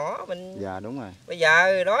mình nhỏ mình. Dạ đúng rồi. Bây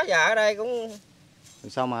giờ đó giờ ở đây cũng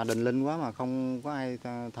sao mà đình linh quá mà không có ai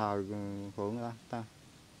thờ phượng ta.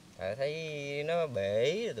 Thấy nó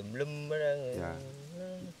bể tùm lum ở đó. Dạ.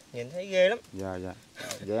 Nhìn thấy ghê lắm. Dạ.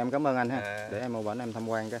 Vậy em cảm ơn anh ha. Để em một bển em tham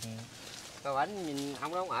quan cái. Coi ảnh nhìn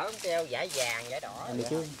ông đó ông ở ông treo vải vàng vải đỏ. Em đi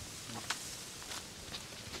trước.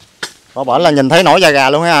 Có bển là nhìn thấy nổi da gà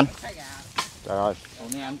luôn hả anh? Trời ơi.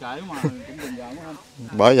 Còn nghe em kể mà cũng buồn giận quá anh.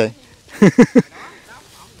 Bởi vậy.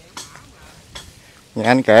 Nghe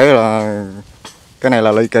anh kể là cái này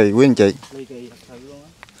là ly kỳ quý anh chị. Ly kỳ thật sự luôn á.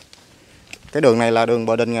 Cái đường này là đường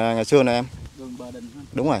Bờ Đình ngày xưa nè em. Đường Bờ Đình ha.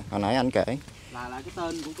 Đúng rồi, hồi nãy anh kể. Là cái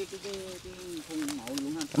tên của cái khu mộ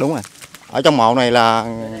luôn ha. Đúng rồi. Ở trong mộ này là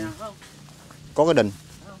có cái đình.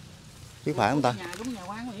 Chứ phải không ta? Nhà đúng nhà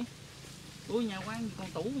quán vậy. Ủa nhà quán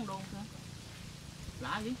con tủ con đô sao?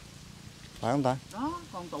 Lạ vậy? Phải không ta? Đó,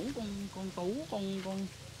 con tủ con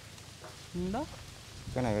đó.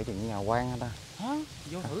 Cái này cái chuyện nhà quan hả ta? Hả?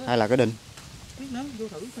 Vô thử. Hay là cái đình? Biết nữa, vô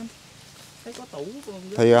thử xem. Thấy có tủ con.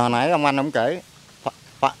 Thì hồi nãy ông anh ông kể.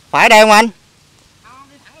 Phải đây không anh?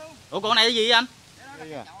 Ủa con này là gì anh?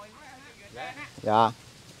 Dạ.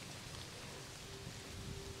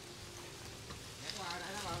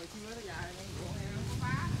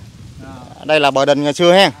 Đây là Bờ Đình ngày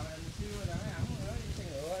xưa ha.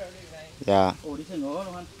 Dạ. Ồ, đi xe ngựa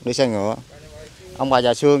luôn anh. Đi xe ngựa. Ông bà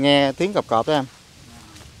già xưa nghe tiếng cọp cọp đó em.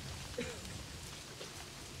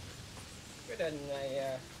 Cái đình này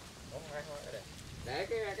để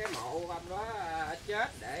cái mộ ông đó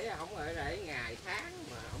chết để không để ngày tháng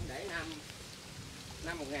mà không để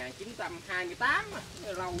năm 1928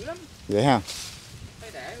 lâu dữ lắm. Vậy ha.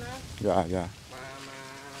 Thấy để nó. Dạ. Mà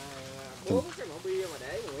 4 cái mộ bia mà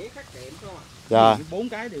để Nguyễn Khắc Kiệm không à. Dạ. 4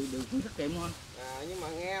 cái đều Nguyễn Khắc Kiệm luôn anh. Nhưng mà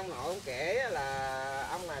nghe ông nội ông kể là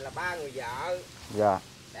ông này là 3 người vợ. Dạ.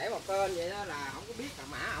 Để một tên vậy đó là không có biết là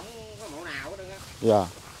mã ổng có mộ nào hết trơn á. Dạ.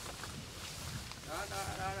 Đó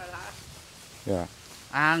là. Dạ.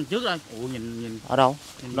 Trước rồi. Ủa nhìn ở đâu?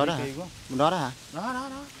 nhìn Đó đó hả? Đó đó hả?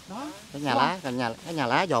 Đó. Cái nhà lá, cái nhà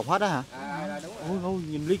lá dột hết đó hả? Đúng rồi. Ôi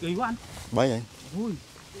nhìn ly kỳ quá anh. Bởi vậy. Ui.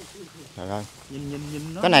 Trời ơi.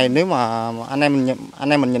 Nhìn nó. Cái này nếu mà anh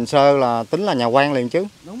em mình nhìn sơ là tính là nhà quan liền chứ.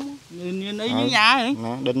 Đúng. Nhìn y như nhà vậy.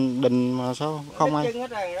 Nè, đình mà sao không ai.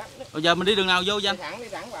 Bây giờ mình đi đường nào vô vậy anh? Đi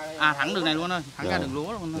thẳng vào này. Thẳng đường này luôn thôi, thẳng ra đường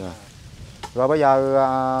lúa luôn. Dạ. Rồi bây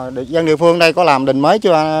giờ dân địa phương đây có làm đình mới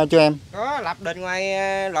chưa em? Có lập đình ngoài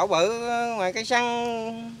lộ bự, ngoài cây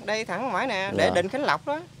xăng đây thẳng ngoài nè, để đình Khánh Lộc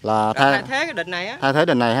đó. Là thay thế cái đình này á. Thay thế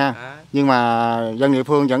đình này ha. Nhưng mà dân địa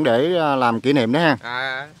phương vẫn để làm kỷ niệm đó ha.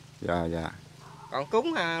 Dạ dạ. Còn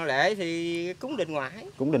cúng lễ thì cúng đình ngoại.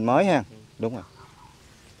 Cúng đình mới ha. Đúng rồi.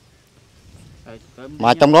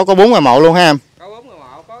 Mà trong đó có 4 ngôi mộ luôn ha em? Có 4 ngôi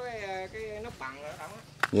mộ, có cái nóc bằng ở trong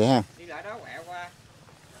á. Vậy ha. Đi lại đó quẹo qua.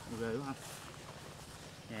 Ghê quá ha.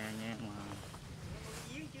 Nha mà.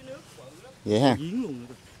 Vậy ha. Giếng luôn.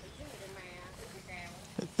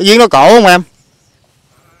 Cái giếng nó cổ không em?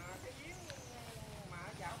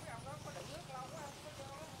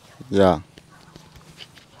 Dạ.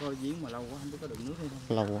 Có giếng mà lâu quá không biết có đựng nước hay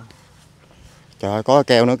không. Lâu quá. Trời ơi, có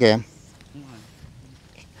keo nữa kìa em. Đúng rồi.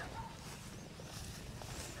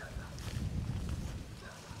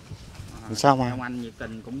 Sao mà ông anh nhiệt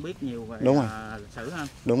tình cũng biết nhiều về đúng rồi. Lịch sử ha.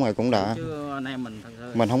 Đúng rồi, cũng đã. Chứ anh em mình thật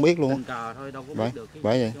sự mình không biết luôn. tình cờ thôi đâu có biết được cái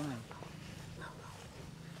bởi vậy. chỗ này.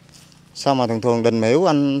 Sao mà thường đình miễu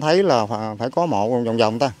anh thấy là phải có mộ vòng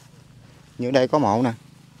vòng ta? Như đây có mộ nè.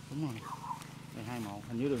 Đúng rồi. Đây 2 mộ,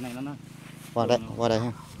 hình như đường này nó qua đây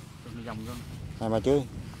ha. Đường vòng luôn. Hai ba chứ.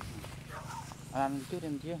 Anh trước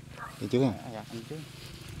em chứ. Đi trước ha. Dạ, anh trước.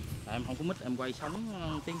 Tại em không có mic, em quay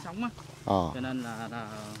tiếng sống á. Cho nên là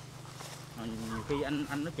nhiều khi anh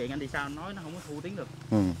nói chuyện anh đi sao anh nói nó không có thu tiếng được.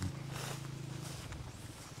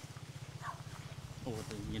 Ồ,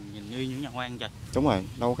 nhìn như những nhà quan trời. Đúng rồi,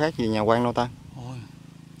 đâu khác gì nhà quan đâu ta. Ôi,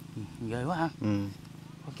 ghê quá ha.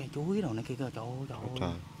 Có cây chuối đồ này kia kìa, trời.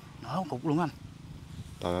 Nở cục luôn anh.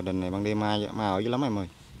 Trời ơi, đình này ban đêm ma ở dữ lắm em ơi.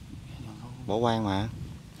 Bỏ hoang mà.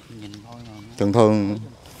 Nhìn thôi mà.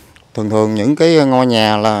 Thường những cái ngôi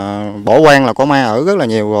nhà là bỏ hoang là có ma ở rất là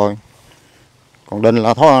nhiều rồi. Còn đình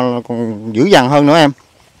là thôi còn dữ dằn hơn nữa em.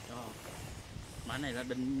 Mà này là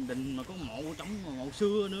đình mà có mộ trống mộ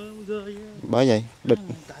xưa nữa ghê. Bởi vậy,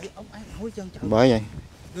 bởi vậy.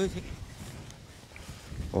 Ghê thiệt.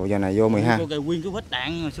 Ồ, giờ này vô 12. Nguyên cái vết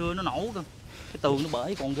đạn hồi xưa nó nổ cơ. Cái tường nó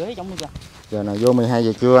bể còn ghế trong nữa kìa. Giờ này vô 12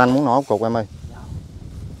 giờ trưa anh muốn nổ cục em ơi.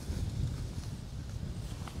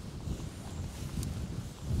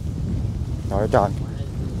 Trời ơi trời.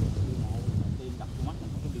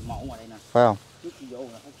 Phải không?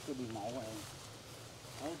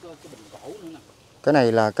 Cái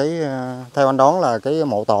này là cái theo anh đoán là cái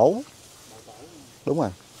mộ tổ. Đúng rồi,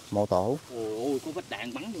 mộ tổ. Ôi, có vết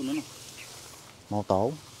đạn bắn vô nữa nè. Mộ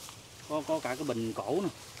tổ. Có cả cái bình cổ nè.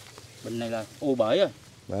 Bình này là bể rồi.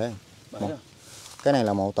 Bể. Rồi. Cái này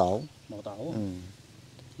là mộ tổ. Mộ tổ.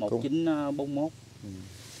 1941.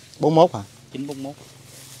 41 hả? 941.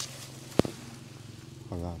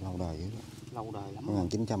 Rồi, lâu đời dữ. Lâu đời lắm.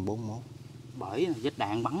 1941. Bể nè, vết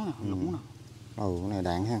đạn bắn nè, lũng nè. Cái này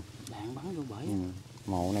đạn ha. Đạn bắn vô bể.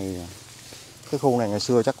 Mộ này cái khu này ngày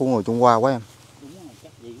xưa chắc của người Trung Hoa quá em. Đúng rồi,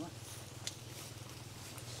 chắc gì quá.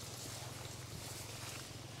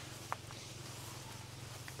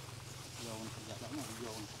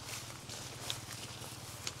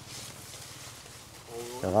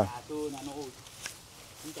 Trời ơi.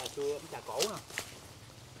 Trà xưa, trà cổ nè.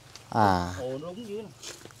 Nó đúng dưới nè.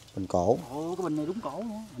 Bình cổ. Cái bình này đúng cổ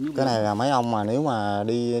nữa. Cái này là mấy ông mà nếu mà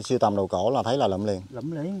đi sưu tầm đồ cổ là thấy là lụm liền.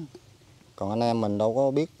 Lụm liền. Còn anh em mình đâu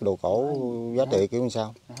có biết đồ cổ giá trị kiểu như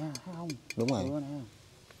sao. Thấy không? Đúng rồi.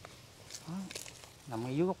 Nằm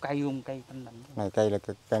ngay dưới gốc cây luôn, cây thanh định.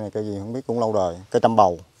 Cây này cây gì không biết, cũng lâu đời. Cây trăm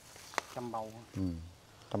bầu. Trăm bầu.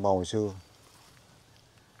 Trăm bầu hồi xưa.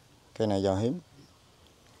 Cây này giờ hiếm.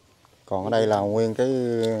 Còn ở đây là nguyên cái.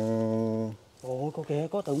 Có kìa,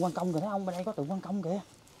 có tượng Quan Công kìa, thấy không? Bên đây có tượng Quan Công kìa.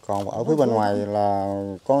 Còn ở phía bên ngoài là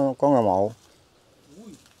có ngôi mộ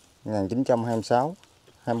 1926,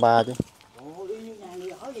 23 chứ.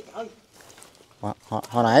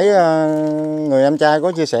 Hồi nãy người em trai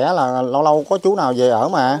có chia sẻ là lâu lâu có chú nào về ở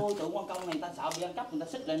mà. Tượng Quan Công này người ta sợ bị ăn cắp, người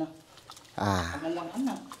ta xích lại nè. Quan Thánh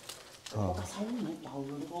nè. Có cá sấu nữa, trời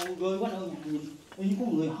ơi, ghê quá nữa, nhìn có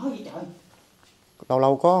người hỏi vậy trời. Lâu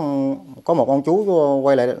lâu có một ông chú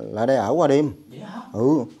quay lại đây ở qua đêm. Vậy hả?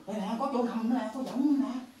 Đây nè, có chỗ hầm nữa nè, có võng nữa nè.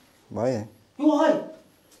 Bởi vậy. Chú ơi.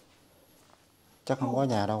 Chắc không có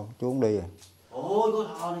nhà đâu, chú không đi rồi. Ôi, có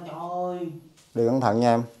thò nè, trời ơi. Đi cẩn thận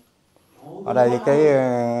nha em. Ở đây cái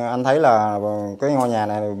anh thấy là cái ngôi nhà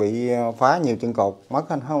này bị phá nhiều chân cột,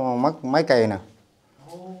 mất mấy cây nè.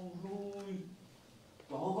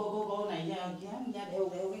 Cô này dám đeo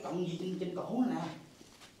cái cọng gì trên cổ nè.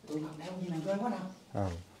 Tượng Phật đeo gì nè, ghê quá nè.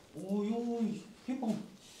 Ôi, khiếp không?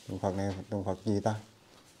 Tượng Phật này, tượng Phật gì ta?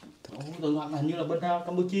 Tượng Phật này hình như là bên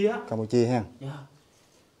Campuchia á. Campuchia ha. Dạ.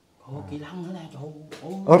 Kỳ lân nữa nè, trời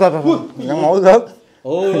ơi. Trời, gắn mối rớt.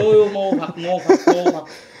 Ôi, mô Phật.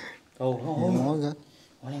 Trời ơi. Nói gớt.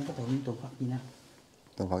 Hỏi em có tượng Phật gì nè.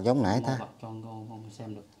 Tượng Phật giống nãy ta. Phật cho con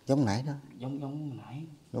xem được. Giống nãy đó. Giống nãy.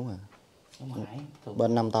 Đúng rồi. Giống hồi nãy.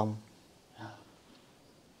 Bên Nam Tông.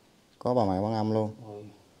 Có bà mẹ Quan Âm luôn.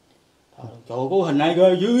 Trời ơi, có hình này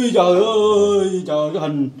ghê dữ, trời ơi, trời cái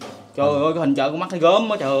hình. Trời ơi, cái hình chợ con mắt thấy gớm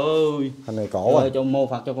á, trời ơi. Hình này cổ à. Cho mô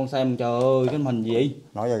Phật cho con xem, trời ơi, cái hình gì?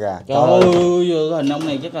 Nói ra gà. Trời ơi, cái hình ông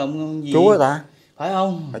này chắc là ông gì? Chúa hả ta? Phải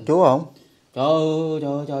không? Phải Chúa không?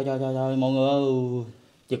 Trời, mọi người ơi,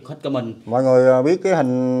 giật hết cả mình. Mọi người biết cái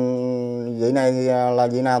hình vị này là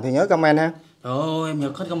vị nào thì nhớ comment ha. Trời ơi, em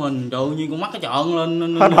giật hết cả mình, trời ơi, nhiên con mắt cái trợn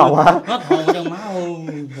lên. Hết hồn hả? Hết hồn ở trong má ơi.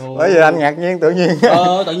 Bởi vì anh ngạc nhiên tự nhiên.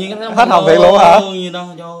 Tự nhiên cái hết hồn thiệt luôn hả?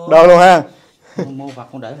 Đồ luôn ha. Mô Phật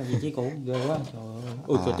con để là vị trí cũ, ghê quá. Trời ơi.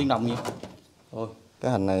 Ui trời, tiếng động gì. Rồi.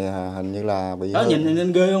 Cái hình này hình như là bị đó, hư. nhìn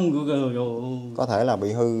nên ghê không? Ghê. Có thể là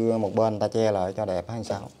bị hư một bên ta che lại cho đẹp hay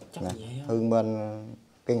sao? Chắc nè, vậy á. hư bên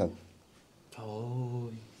cái ngực. Trời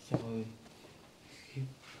ơi, trời ơi.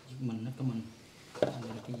 Mình hết cả mình. Đây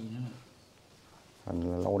là cái gì nữa nè.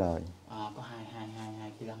 Hình là lâu đời. Có hai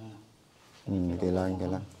cây lân nè. Cây lân.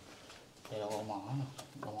 Đây là đồ mỏ nè,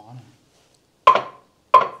 nè.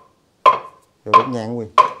 Chưa đốt nhang Quy.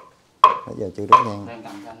 Bây giờ chưa đốt nhang. Đang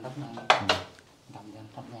cầm cho anh đốt nhang. Cầm cho anh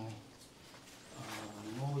đốt nhang.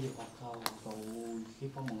 Ngôi Phật thôi, trời ơi, khiếp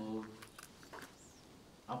có mọi người.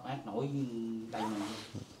 Ốc ác nổi đây mình.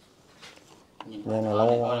 Nhìn Nhang này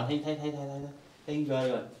lâu. thấy ghê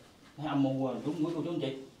rồi. Thấy âm mưu rồi, đúng mũi cô chú anh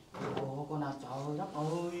chị. Ồ, con nào trời ơi, đất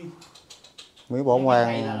ơi. Miếu Bảo Cái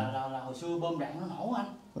này Quan. là hồi xưa bơm đạn nó nổ anh.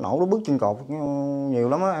 Nổ nó bứt chân cột nhiều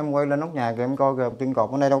lắm á, em quay lên nóc nhà kìa em coi kìa, chân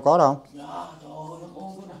cột ở đây đâu có đâu. Dạ, trời ơi, nó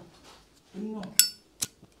ôm cái nè. Kinh không?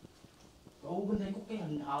 Trời ơi, bên đây có cái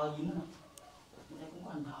hình thờ gì nữa nè. Bên đây cũng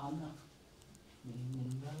có hình thờ nữa nè.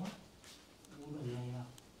 Nhìn ra quá. Hình này nè.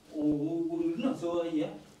 Quân lính hồi xưa hay gì á.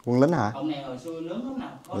 Quân lính hả? Ông này hồi xưa lớn lắm nè,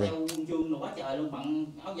 có đeo huân chương rồi quá trời luôn, bằng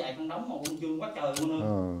áo dài khăn đóng mà huân chương quá trời luôn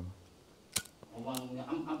nữa. Bằng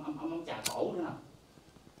ấm trà cổ nữa nè.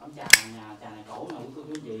 Ấm trà trà này cổ nè, của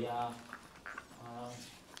quý vị.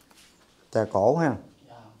 Trà cổ ha.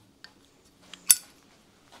 Dạ.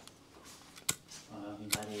 Hiện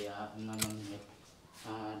tại thì Hiệp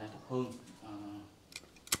đang thắp hương.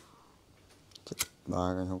 Bà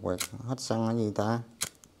học quẹt hết xăng cái gì ta?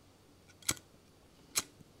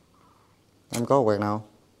 Em có quẹt nào?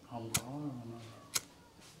 Không có.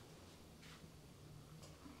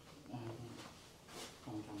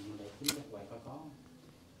 Không để tính các quẹt có.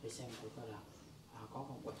 Để xem thử coi là có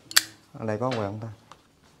con quẹt nào. Ở đây có quẹt không ta?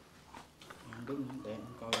 Không biết nữa, để em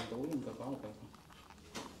coi trong túi em coi có một quẹt không.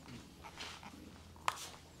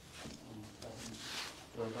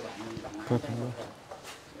 Rồi các bạn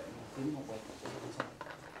kiếm một quẹt.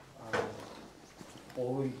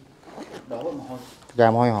 Ôi, đổ mồ hôi.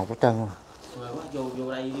 Ra môi hột có trơn mà. Rồi quá,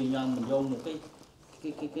 vô đây mình vô một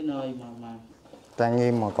cái nơi mà Trang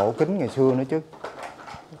nghiêm mà cổ kính ngày xưa nữa chứ.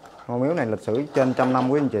 Ngôi miếu này lịch sử trên 100 năm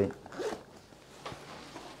quý anh chị.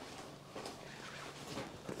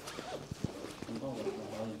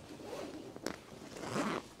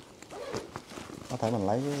 Có thể mình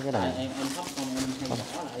lấy cái đàn. em thắp con em hay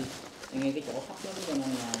bỏ lại. Em nghe cái chỗ thắp đó cho nên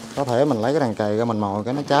là Có thể mình lấy cái đàn cày ra mình mồi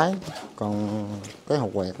cái nó cháy. Còn cái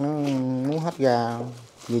hột quẹt nó muốn hết ra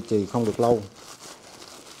duy trì không được lâu.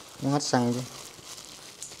 Nó hết xăng chứ.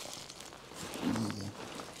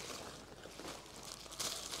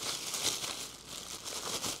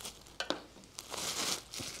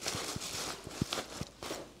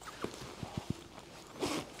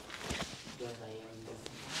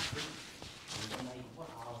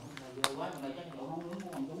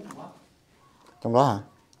 Trong đó hả?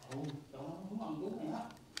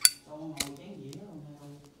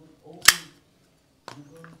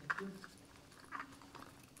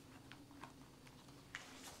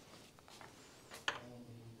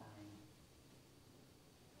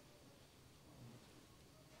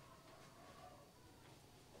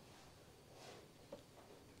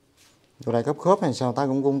 Vô đây khớp hay sao ta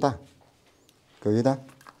cũng ta? Kỳ vậy ta?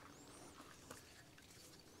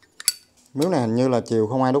 Miếu này hình như là chiều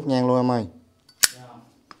không ai đốt nhang luôn em ơi.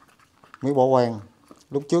 Miếu Bảo Quan.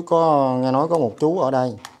 Lúc trước có nghe nói có một chú ở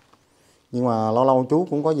đây. Nhưng mà lâu lâu chú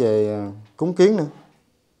cũng có về cúng kiến nữa.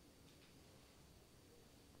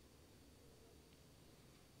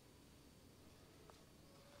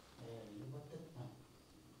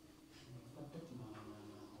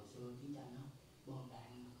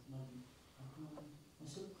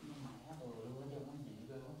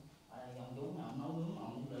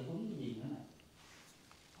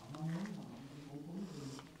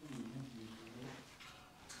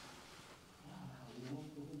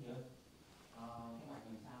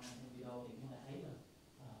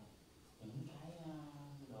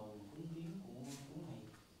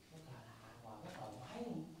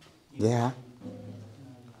 Vậy hả?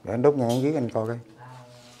 Để anh đốt nhang dưới anh coi coi.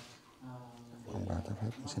 Ông bà cho phép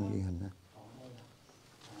xin ghi hình ha.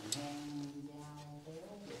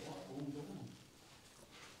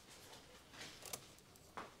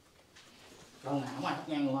 Đâu nào mà thắp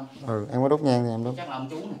nhang luôn anh? Ừ, em có đốt nhang thì em đốt. Chắc là ông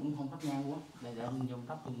chú này cũng không thắp nhang luôn á. Để ông dùng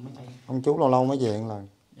thắp cùng mấy cây. Ông chú lâu lâu mới về lần.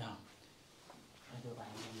 Dạ. Đưa bạn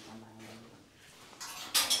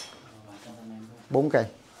 4 cây.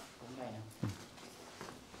 4 cây nè.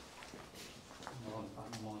 Rồi, có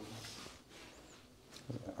mồi.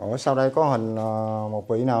 Ủa sau đây có hình một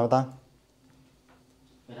vị nào ta?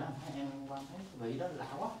 Vậy đó, em quan thấy vị đó lạ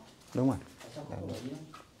quá. Đúng rồi. Sao có vị đó?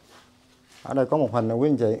 Ở đây có một hình nè quý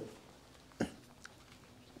anh chị.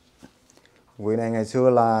 Vị này ngày xưa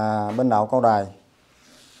là bên đạo Cao Đài.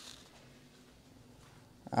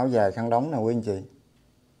 Áo dài khăn đóng nè quý anh chị.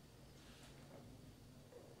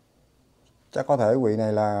 Chắc có thể vị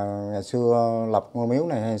này là ngày xưa lập ngôi miếu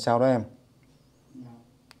này hay sao đó em.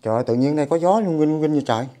 Trời ơi, tự nhiên đây có gió lung linh như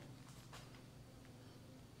trời.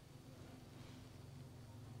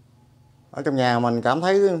 Ở trong nhà mình cảm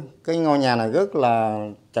thấy cái ngôi nhà này rất là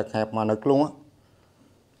chật hẹp mà nực luôn á.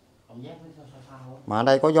 Mà ở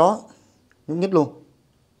đây có gió nhúc nhích luôn.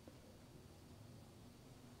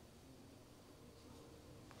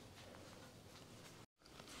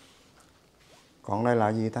 Còn đây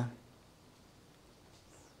là gì ta?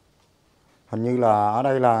 Hình như là ở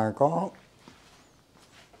đây là có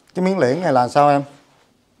cái miếng liễn này là sao em?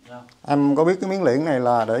 Dạ. Em có biết cái miếng liễn này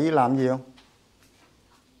là để làm gì không?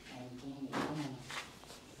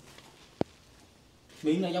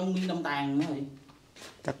 Miếng này giống miếng đông tàn nữa rồi.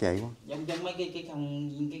 Chắc vậy quá. Giống mấy cái khăn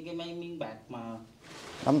cái mấy miếng bạc mà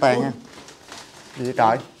Đấm tan ha. Gì vậy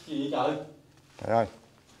trời? gì vậy trời? Trời ơi.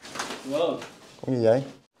 Ừ. Con gì vậy?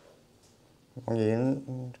 Con gì?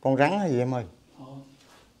 Con rắn hay gì em ơi?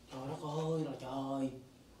 Trời đất ơi là trời.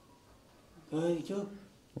 Ghê chứ.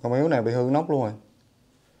 Con miếu này bị hư nóc luôn rồi.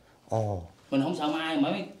 Ồ. Mình không sợ mai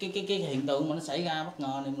mấy cái hiện tượng mà nó xảy ra bất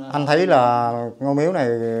ngờ này. Anh thấy là ngôi miếu này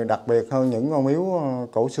đặc biệt hơn những ngôi miếu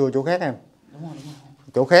cổ xưa chỗ khác em. Đúng rồi.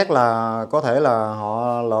 Chỗ khác là có thể là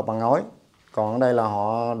họ lợp bằng ngói. Còn ở đây là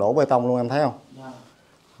họ đổ bê tông luôn em thấy không? Dạ.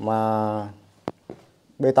 Mà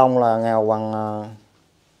bê tông là ngào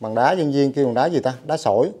bằng đá dân viên kêu bằng đá gì ta? Đá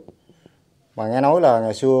sỏi. Mà nghe nói là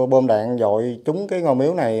ngày xưa bom đạn dội trúng cái ngôi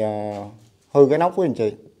miếu này hư cái nóc của anh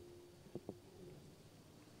chị.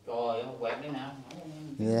 Trời ơi, quẹt đi nào.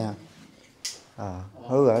 Nghe hả?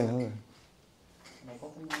 Hư rồi. Này có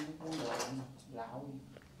cái lạ quá.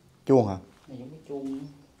 Chuông hả? Này giống cái chuông.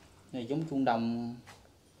 Này giống chuông đồng.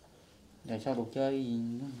 Rồi sao đồ chơi gì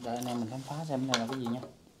nữa. Đợi anh em mình khám phá xem này là cái gì nha.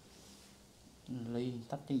 Ly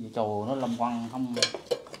tách cái gì trời nó lầm quăng không.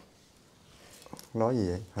 Nói gì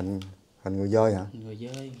vậy? Hình người dơi hả? Người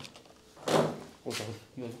dơi. Ôi trời,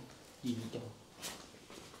 người gì vậy trời.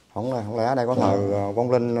 Không lẽ ở đây có thờ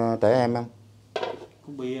vong linh trẻ em không?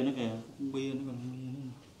 Có bia nữa kìa, có bia nữa.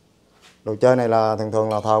 Đồ chơi này là thường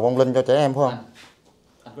là thờ vong linh cho trẻ em phải không?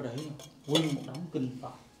 Anh có để nguyên một đống kinh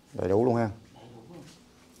Phật. Đầy đủ luôn ha. Đầy đủ luôn.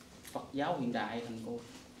 Phật giáo hiện đại thành cô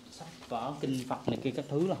sách vở kinh Phật này kia các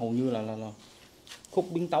thứ là hầu như là khúc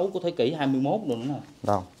biến tấu của thế kỷ 21 rồi nữa nè.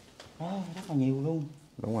 Đâu? Rất là nhiều luôn.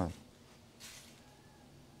 Đúng rồi.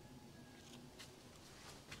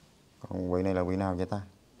 Còn vị này là vị nào vậy ta?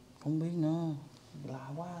 Không biết nữa. Lạ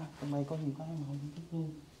quá. Trong đây có nhiều cái mà không biết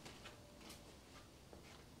luôn.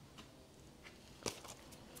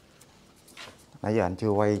 Nãy giờ anh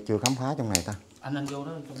chưa khám phá trong này ta. Anh vô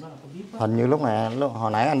đó, trong đó là có biết đó. Hình như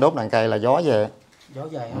hồi nãy anh đốt đàn cây là gió về. Gió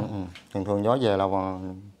về hả? Thường gió về là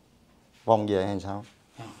vong về hay sao?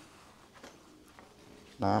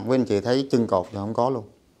 Đó, với anh chị thấy chân cột thì không có luôn.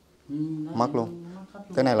 Mất luôn.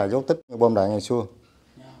 Cái này là dấu tích bom đạn ngày xưa.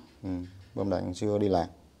 Bom đạn ngày xưa đi lạc.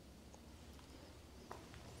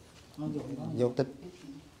 Dấu tích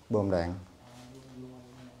bom đạn.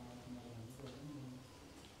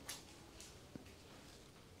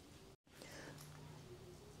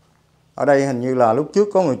 Ở đây hình như là lúc trước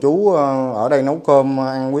có người chú ở đây nấu cơm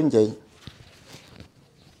ăn quý anh chị.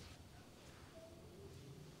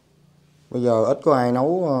 Bây giờ ít có ai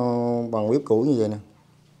nấu bằng bếp củi như vậy nè.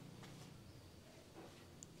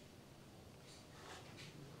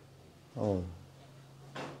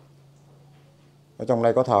 Ở trong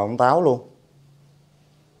đây có thờ ông Táo luôn.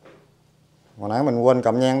 Hồi nãy mình quên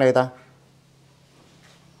cầm nhang đây ta.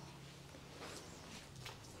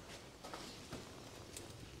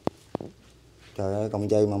 Trời ơi, cọng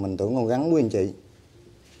dây mà mình tưởng con rắn quý anh chị.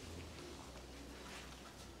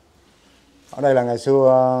 Ở đây là ngày xưa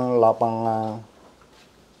lợp bằng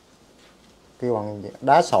kêu bằng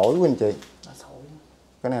đá sỏi quý anh chị. Đá sỏi.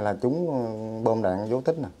 Cái này là chúng bom đạn dấu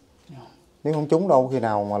tích nè. Yeah. Nếu không trúng đâu khi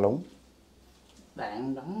nào mà lũng.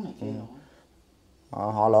 Đạn đóng này kia.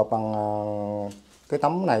 Họ lợp bằng cái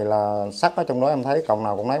tấm này là sắt ở trong đó, em thấy cọng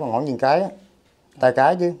nào cũng lấy bằng ngón chân cái á. Tay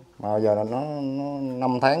cái chứ. Mà giờ là nó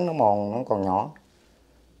 5 tháng nó mòn, nó còn nhỏ.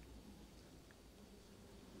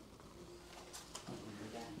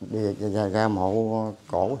 Đi ra mộ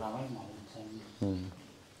cổ. Ừ.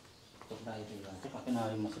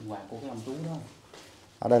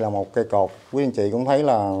 Ở đây là một cây cột, quý anh chị cũng thấy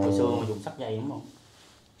là hồi xưa mà dùng sắt dây đúng không?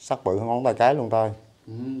 Sắt bự hơn ngón tay cái luôn thôi.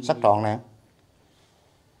 Sắt tròn nè.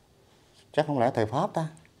 Chắc không lẽ thầy Pháp ta.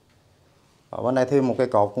 Ở bên đây thêm một cây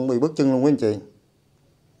cột cũng bị bứt chân luôn quý anh chị.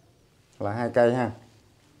 Là 2 cây ha.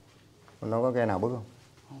 Bên đó có cây nào bứt không?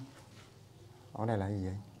 Ở đây là gì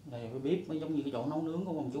vậy? Đây cái bếp nó giống như cái chỗ nấu nướng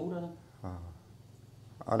của ông chú đó.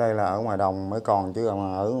 Ở đây là ở ngoài đồng mới còn, chứ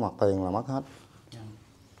mà ở mặt tiền là mất hết.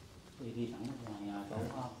 Đi thẳng ngoài chỗ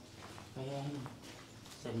cái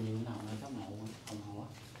xem như thế nào này các mộ không hổ.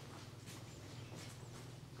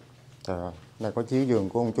 Trời ơi, đây có chiếu giường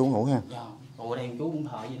của ông chú ngủ ha. Dạ, ở đây ông chú cũng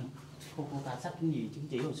thợ vậy nữa. Cô ta sách cái gì chứng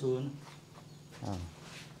chỉ hồi xưa nữa.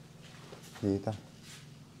 Gì ta?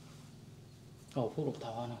 Ồ, Phúc Lục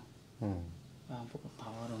Thọ nè. Phúc Lục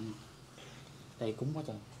Thọ rồi. Đây cúng quá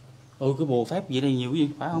trời. Cái bùa phép gì đây nhiều gì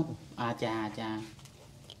phải không?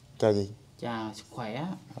 Trà gì? Trà sức khỏe.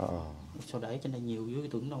 Sao để trên đây nhiều dưới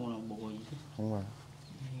tưởng đâu là bùa gì chứ. Đúng rồi.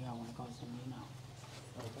 Đi ra ngoài coi xem như thế nào.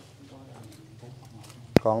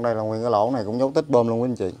 Còn đây là nguyên cái lỗ này cũng dấu tích bơm luôn quý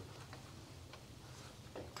anh chị.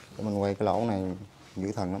 Để mình quay cái lỗ này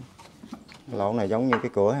dữ thần lắm. Cái lỗ này giống như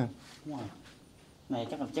cái cửa ha. Đúng rồi. Này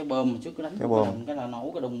chắc là trái bơm mà trước cái đánh cái bơm. Cái là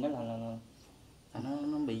nổ cái đùng cái là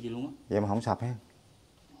nó bị gì luôn á. Vậy mà không sập ha.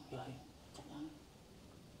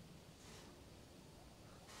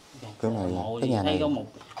 Cái này cái nhà này có một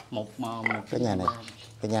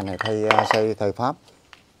cái nhà này xây thời Pháp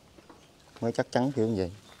mới chắc chắn kiểu như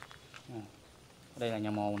vậy. Đây là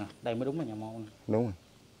nhà mồ nè, đây mới đúng là nhà mồ nè. Đúng rồi.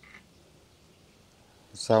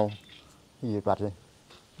 Sao cái gì bạch vậy?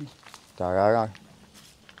 Trời ơi ơi,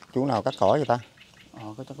 chú nào cắt cỏ vậy ta?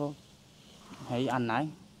 Có chắc có hay anh nãy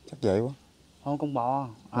chắc vậy quá. Không, con bò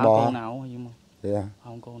bò cô nào gì mà yeah.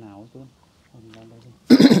 Không cô nào chú.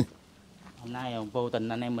 Hôm nay vô tình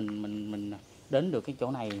anh em mình đến được cái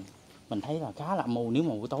chỗ này, mình thấy là khá là mù, nếu mà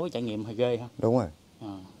buổi tối trải nghiệm hơi ghê ha. Đúng rồi.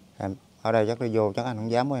 Em ở đây chắc đi vô chắc anh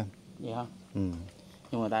không dám quá em. Vậy hả?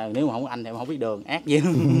 Nhưng mà nếu mà không có anh thì em không biết đường ác gì.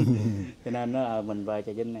 Cho nên là mình về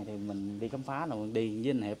Trà Vinh này thì mình đi khám phá, rồi đi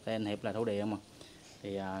với anh Hiệp, anh Hiệp là thổ địa mà.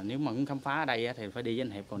 Thì nếu mà muốn khám phá ở đây thì phải đi với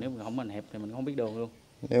anh Hiệp, còn nếu mà không có anh Hiệp thì mình không biết đường luôn.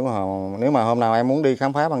 Nếu mà hôm nào em muốn đi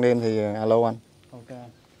khám phá ban đêm thì alo anh. Ok.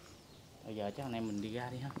 Bây giờ chắc anh em mình đi ra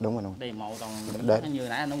đi ha. Đúng rồi. Đây mộ toàn như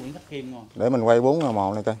nãy anh nói Nguyễn Khắc Kim ngon. Để mình quay 4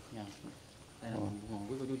 mộ này coi. Dạ. Đây là mộ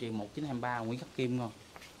của cô chú chị 1923 Nguyễn Khắc Kim ngon.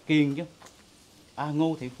 Kiên chứ.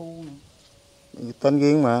 Ngô Thị Phu nữa. Tên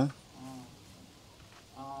Kiên mà.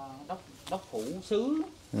 Đốc phủ sứ.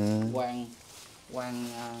 Hoàng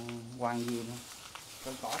gì nữa.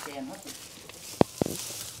 Con cỏ chen hết.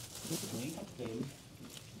 Nguyễn Khắc Kiệm.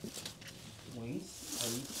 Nguyễn Thị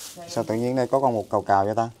Sen. Sao tự nhiên đây có con một cào cào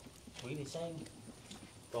vậy ta? Nguyễn Thị Sen.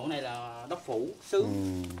 Còn này là đốc phủ sứ.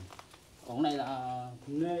 Còn này là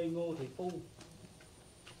Ngô Thị Phu.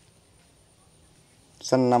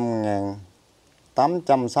 Sinh năm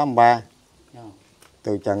 1863.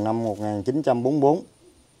 Từ trần năm 1944.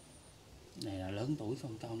 Này là lớn tuổi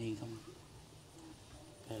không, cao niên không?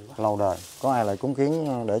 Lâu đời. Có ai lại cúng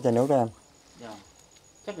kiến để chai nước đó em? Dạ.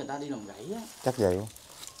 Chắc người ta đi làm rẫy á. Chắc vậy luôn.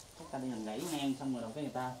 Chắc ta đi làm rẫy ngang xong rồi đầu cái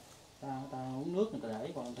người ta uống nước người ta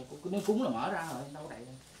để, còn nếu cúng là mở ra rồi đâu có đậy.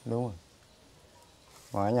 Đúng rồi.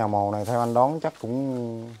 Mà ở nhà mồ này theo anh đoán chắc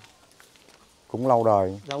cũng lâu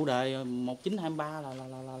đời. Lâu đời 1923 là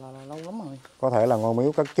lâu lắm rồi. Có thể là ngôi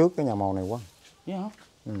miếu cất trước cái nhà mồ này quá. Vậy hả?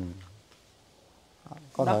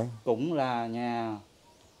 Có thể. Cũng là nhà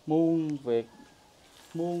muôn Việt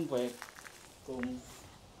cùng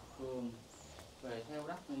cường về theo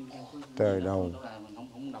đất. Trời đâu. Mình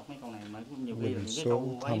không đọc mấy câu này mà nhiều khi là những cái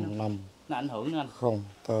câu ấy nó ảnh hưởng anh. Không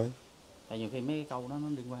tới. Tại nhiều khi mấy cái câu đó nó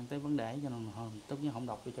liên quan tới vấn đề cho nên tốt nhất không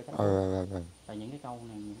đọc đi cho chắc. Tại những cái câu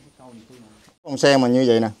này, những cái câu nhiều khi mà con xe mà như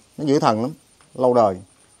vậy nè, nó dữ thần lắm, lâu đời.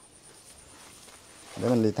 Để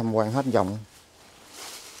mình đi tham quan hết vòng.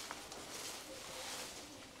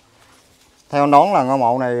 Theo anh đoán là ngôi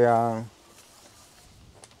mộ này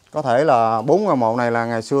có thể là 4 ngôi mộ này là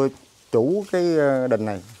ngày xưa chủ cái đình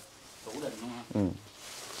này. Chủ đình luôn hả?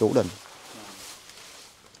 Chủ đình.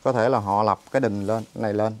 Có thể là họ lập cái đình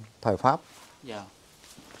này lên thời Pháp. Dạ.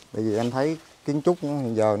 Bởi vì em thấy kiến trúc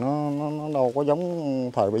hiện giờ nó đâu có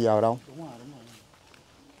giống thời bây giờ đâu. Đúng rồi.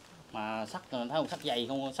 Mà mà sắt thấy không, sắt dày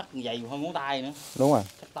không, sắt dày hơn ngón tay nữa. Đúng rồi.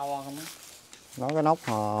 Sắt to không á. Nó cái nóc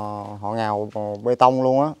họ ngào bê tông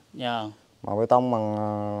luôn á. Dạ. Mà bê tông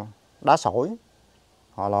bằng đá sỏi.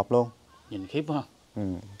 Họ lợp luôn. Nhìn khiếp ha. Ừ,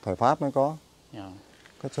 thời Pháp mới có. Dạ.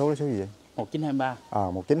 Cái số gì vậy? 1923.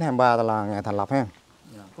 1923 là ngày thành lập ha.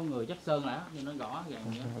 Dạ. Có người chất sơn lại nhưng nó gõ gàng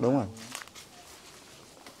vậy. Đúng rồi.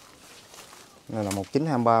 Đây là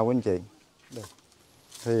 1923 quý anh chị.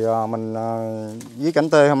 Thì mình với Cảnh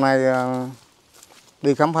Tê hôm nay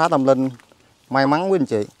đi khám phá tâm linh, may mắn quý anh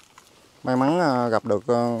chị, may mắn gặp được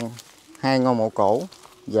 2 ngôi mộ cổ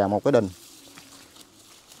và một cái đình.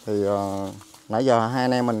 Thì nãy giờ hai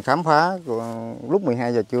anh em mình khám phá lúc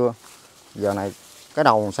 12 giờ trưa, giờ này cái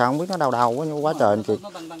đầu sao không biết, nó đau đau quá trời anh chị.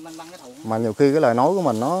 Mà nhiều khi cái lời nói của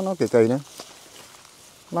mình nó kỳ kỳ nữa,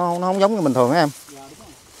 nó không giống như bình thường á em.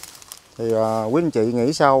 Thì quý anh chị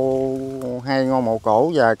nghĩ sao 2 ngôi mộ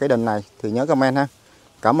cổ và cái đình này thì nhớ comment ha.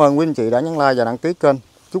 Cảm ơn quý anh chị đã nhấn like và đăng ký kênh.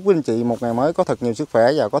 Chúc quý anh chị một ngày mới có thật nhiều sức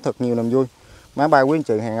khỏe và có thật nhiều niềm vui. Máy bay quý anh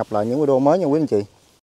chị, hẹn gặp lại những video mới nha quý anh chị.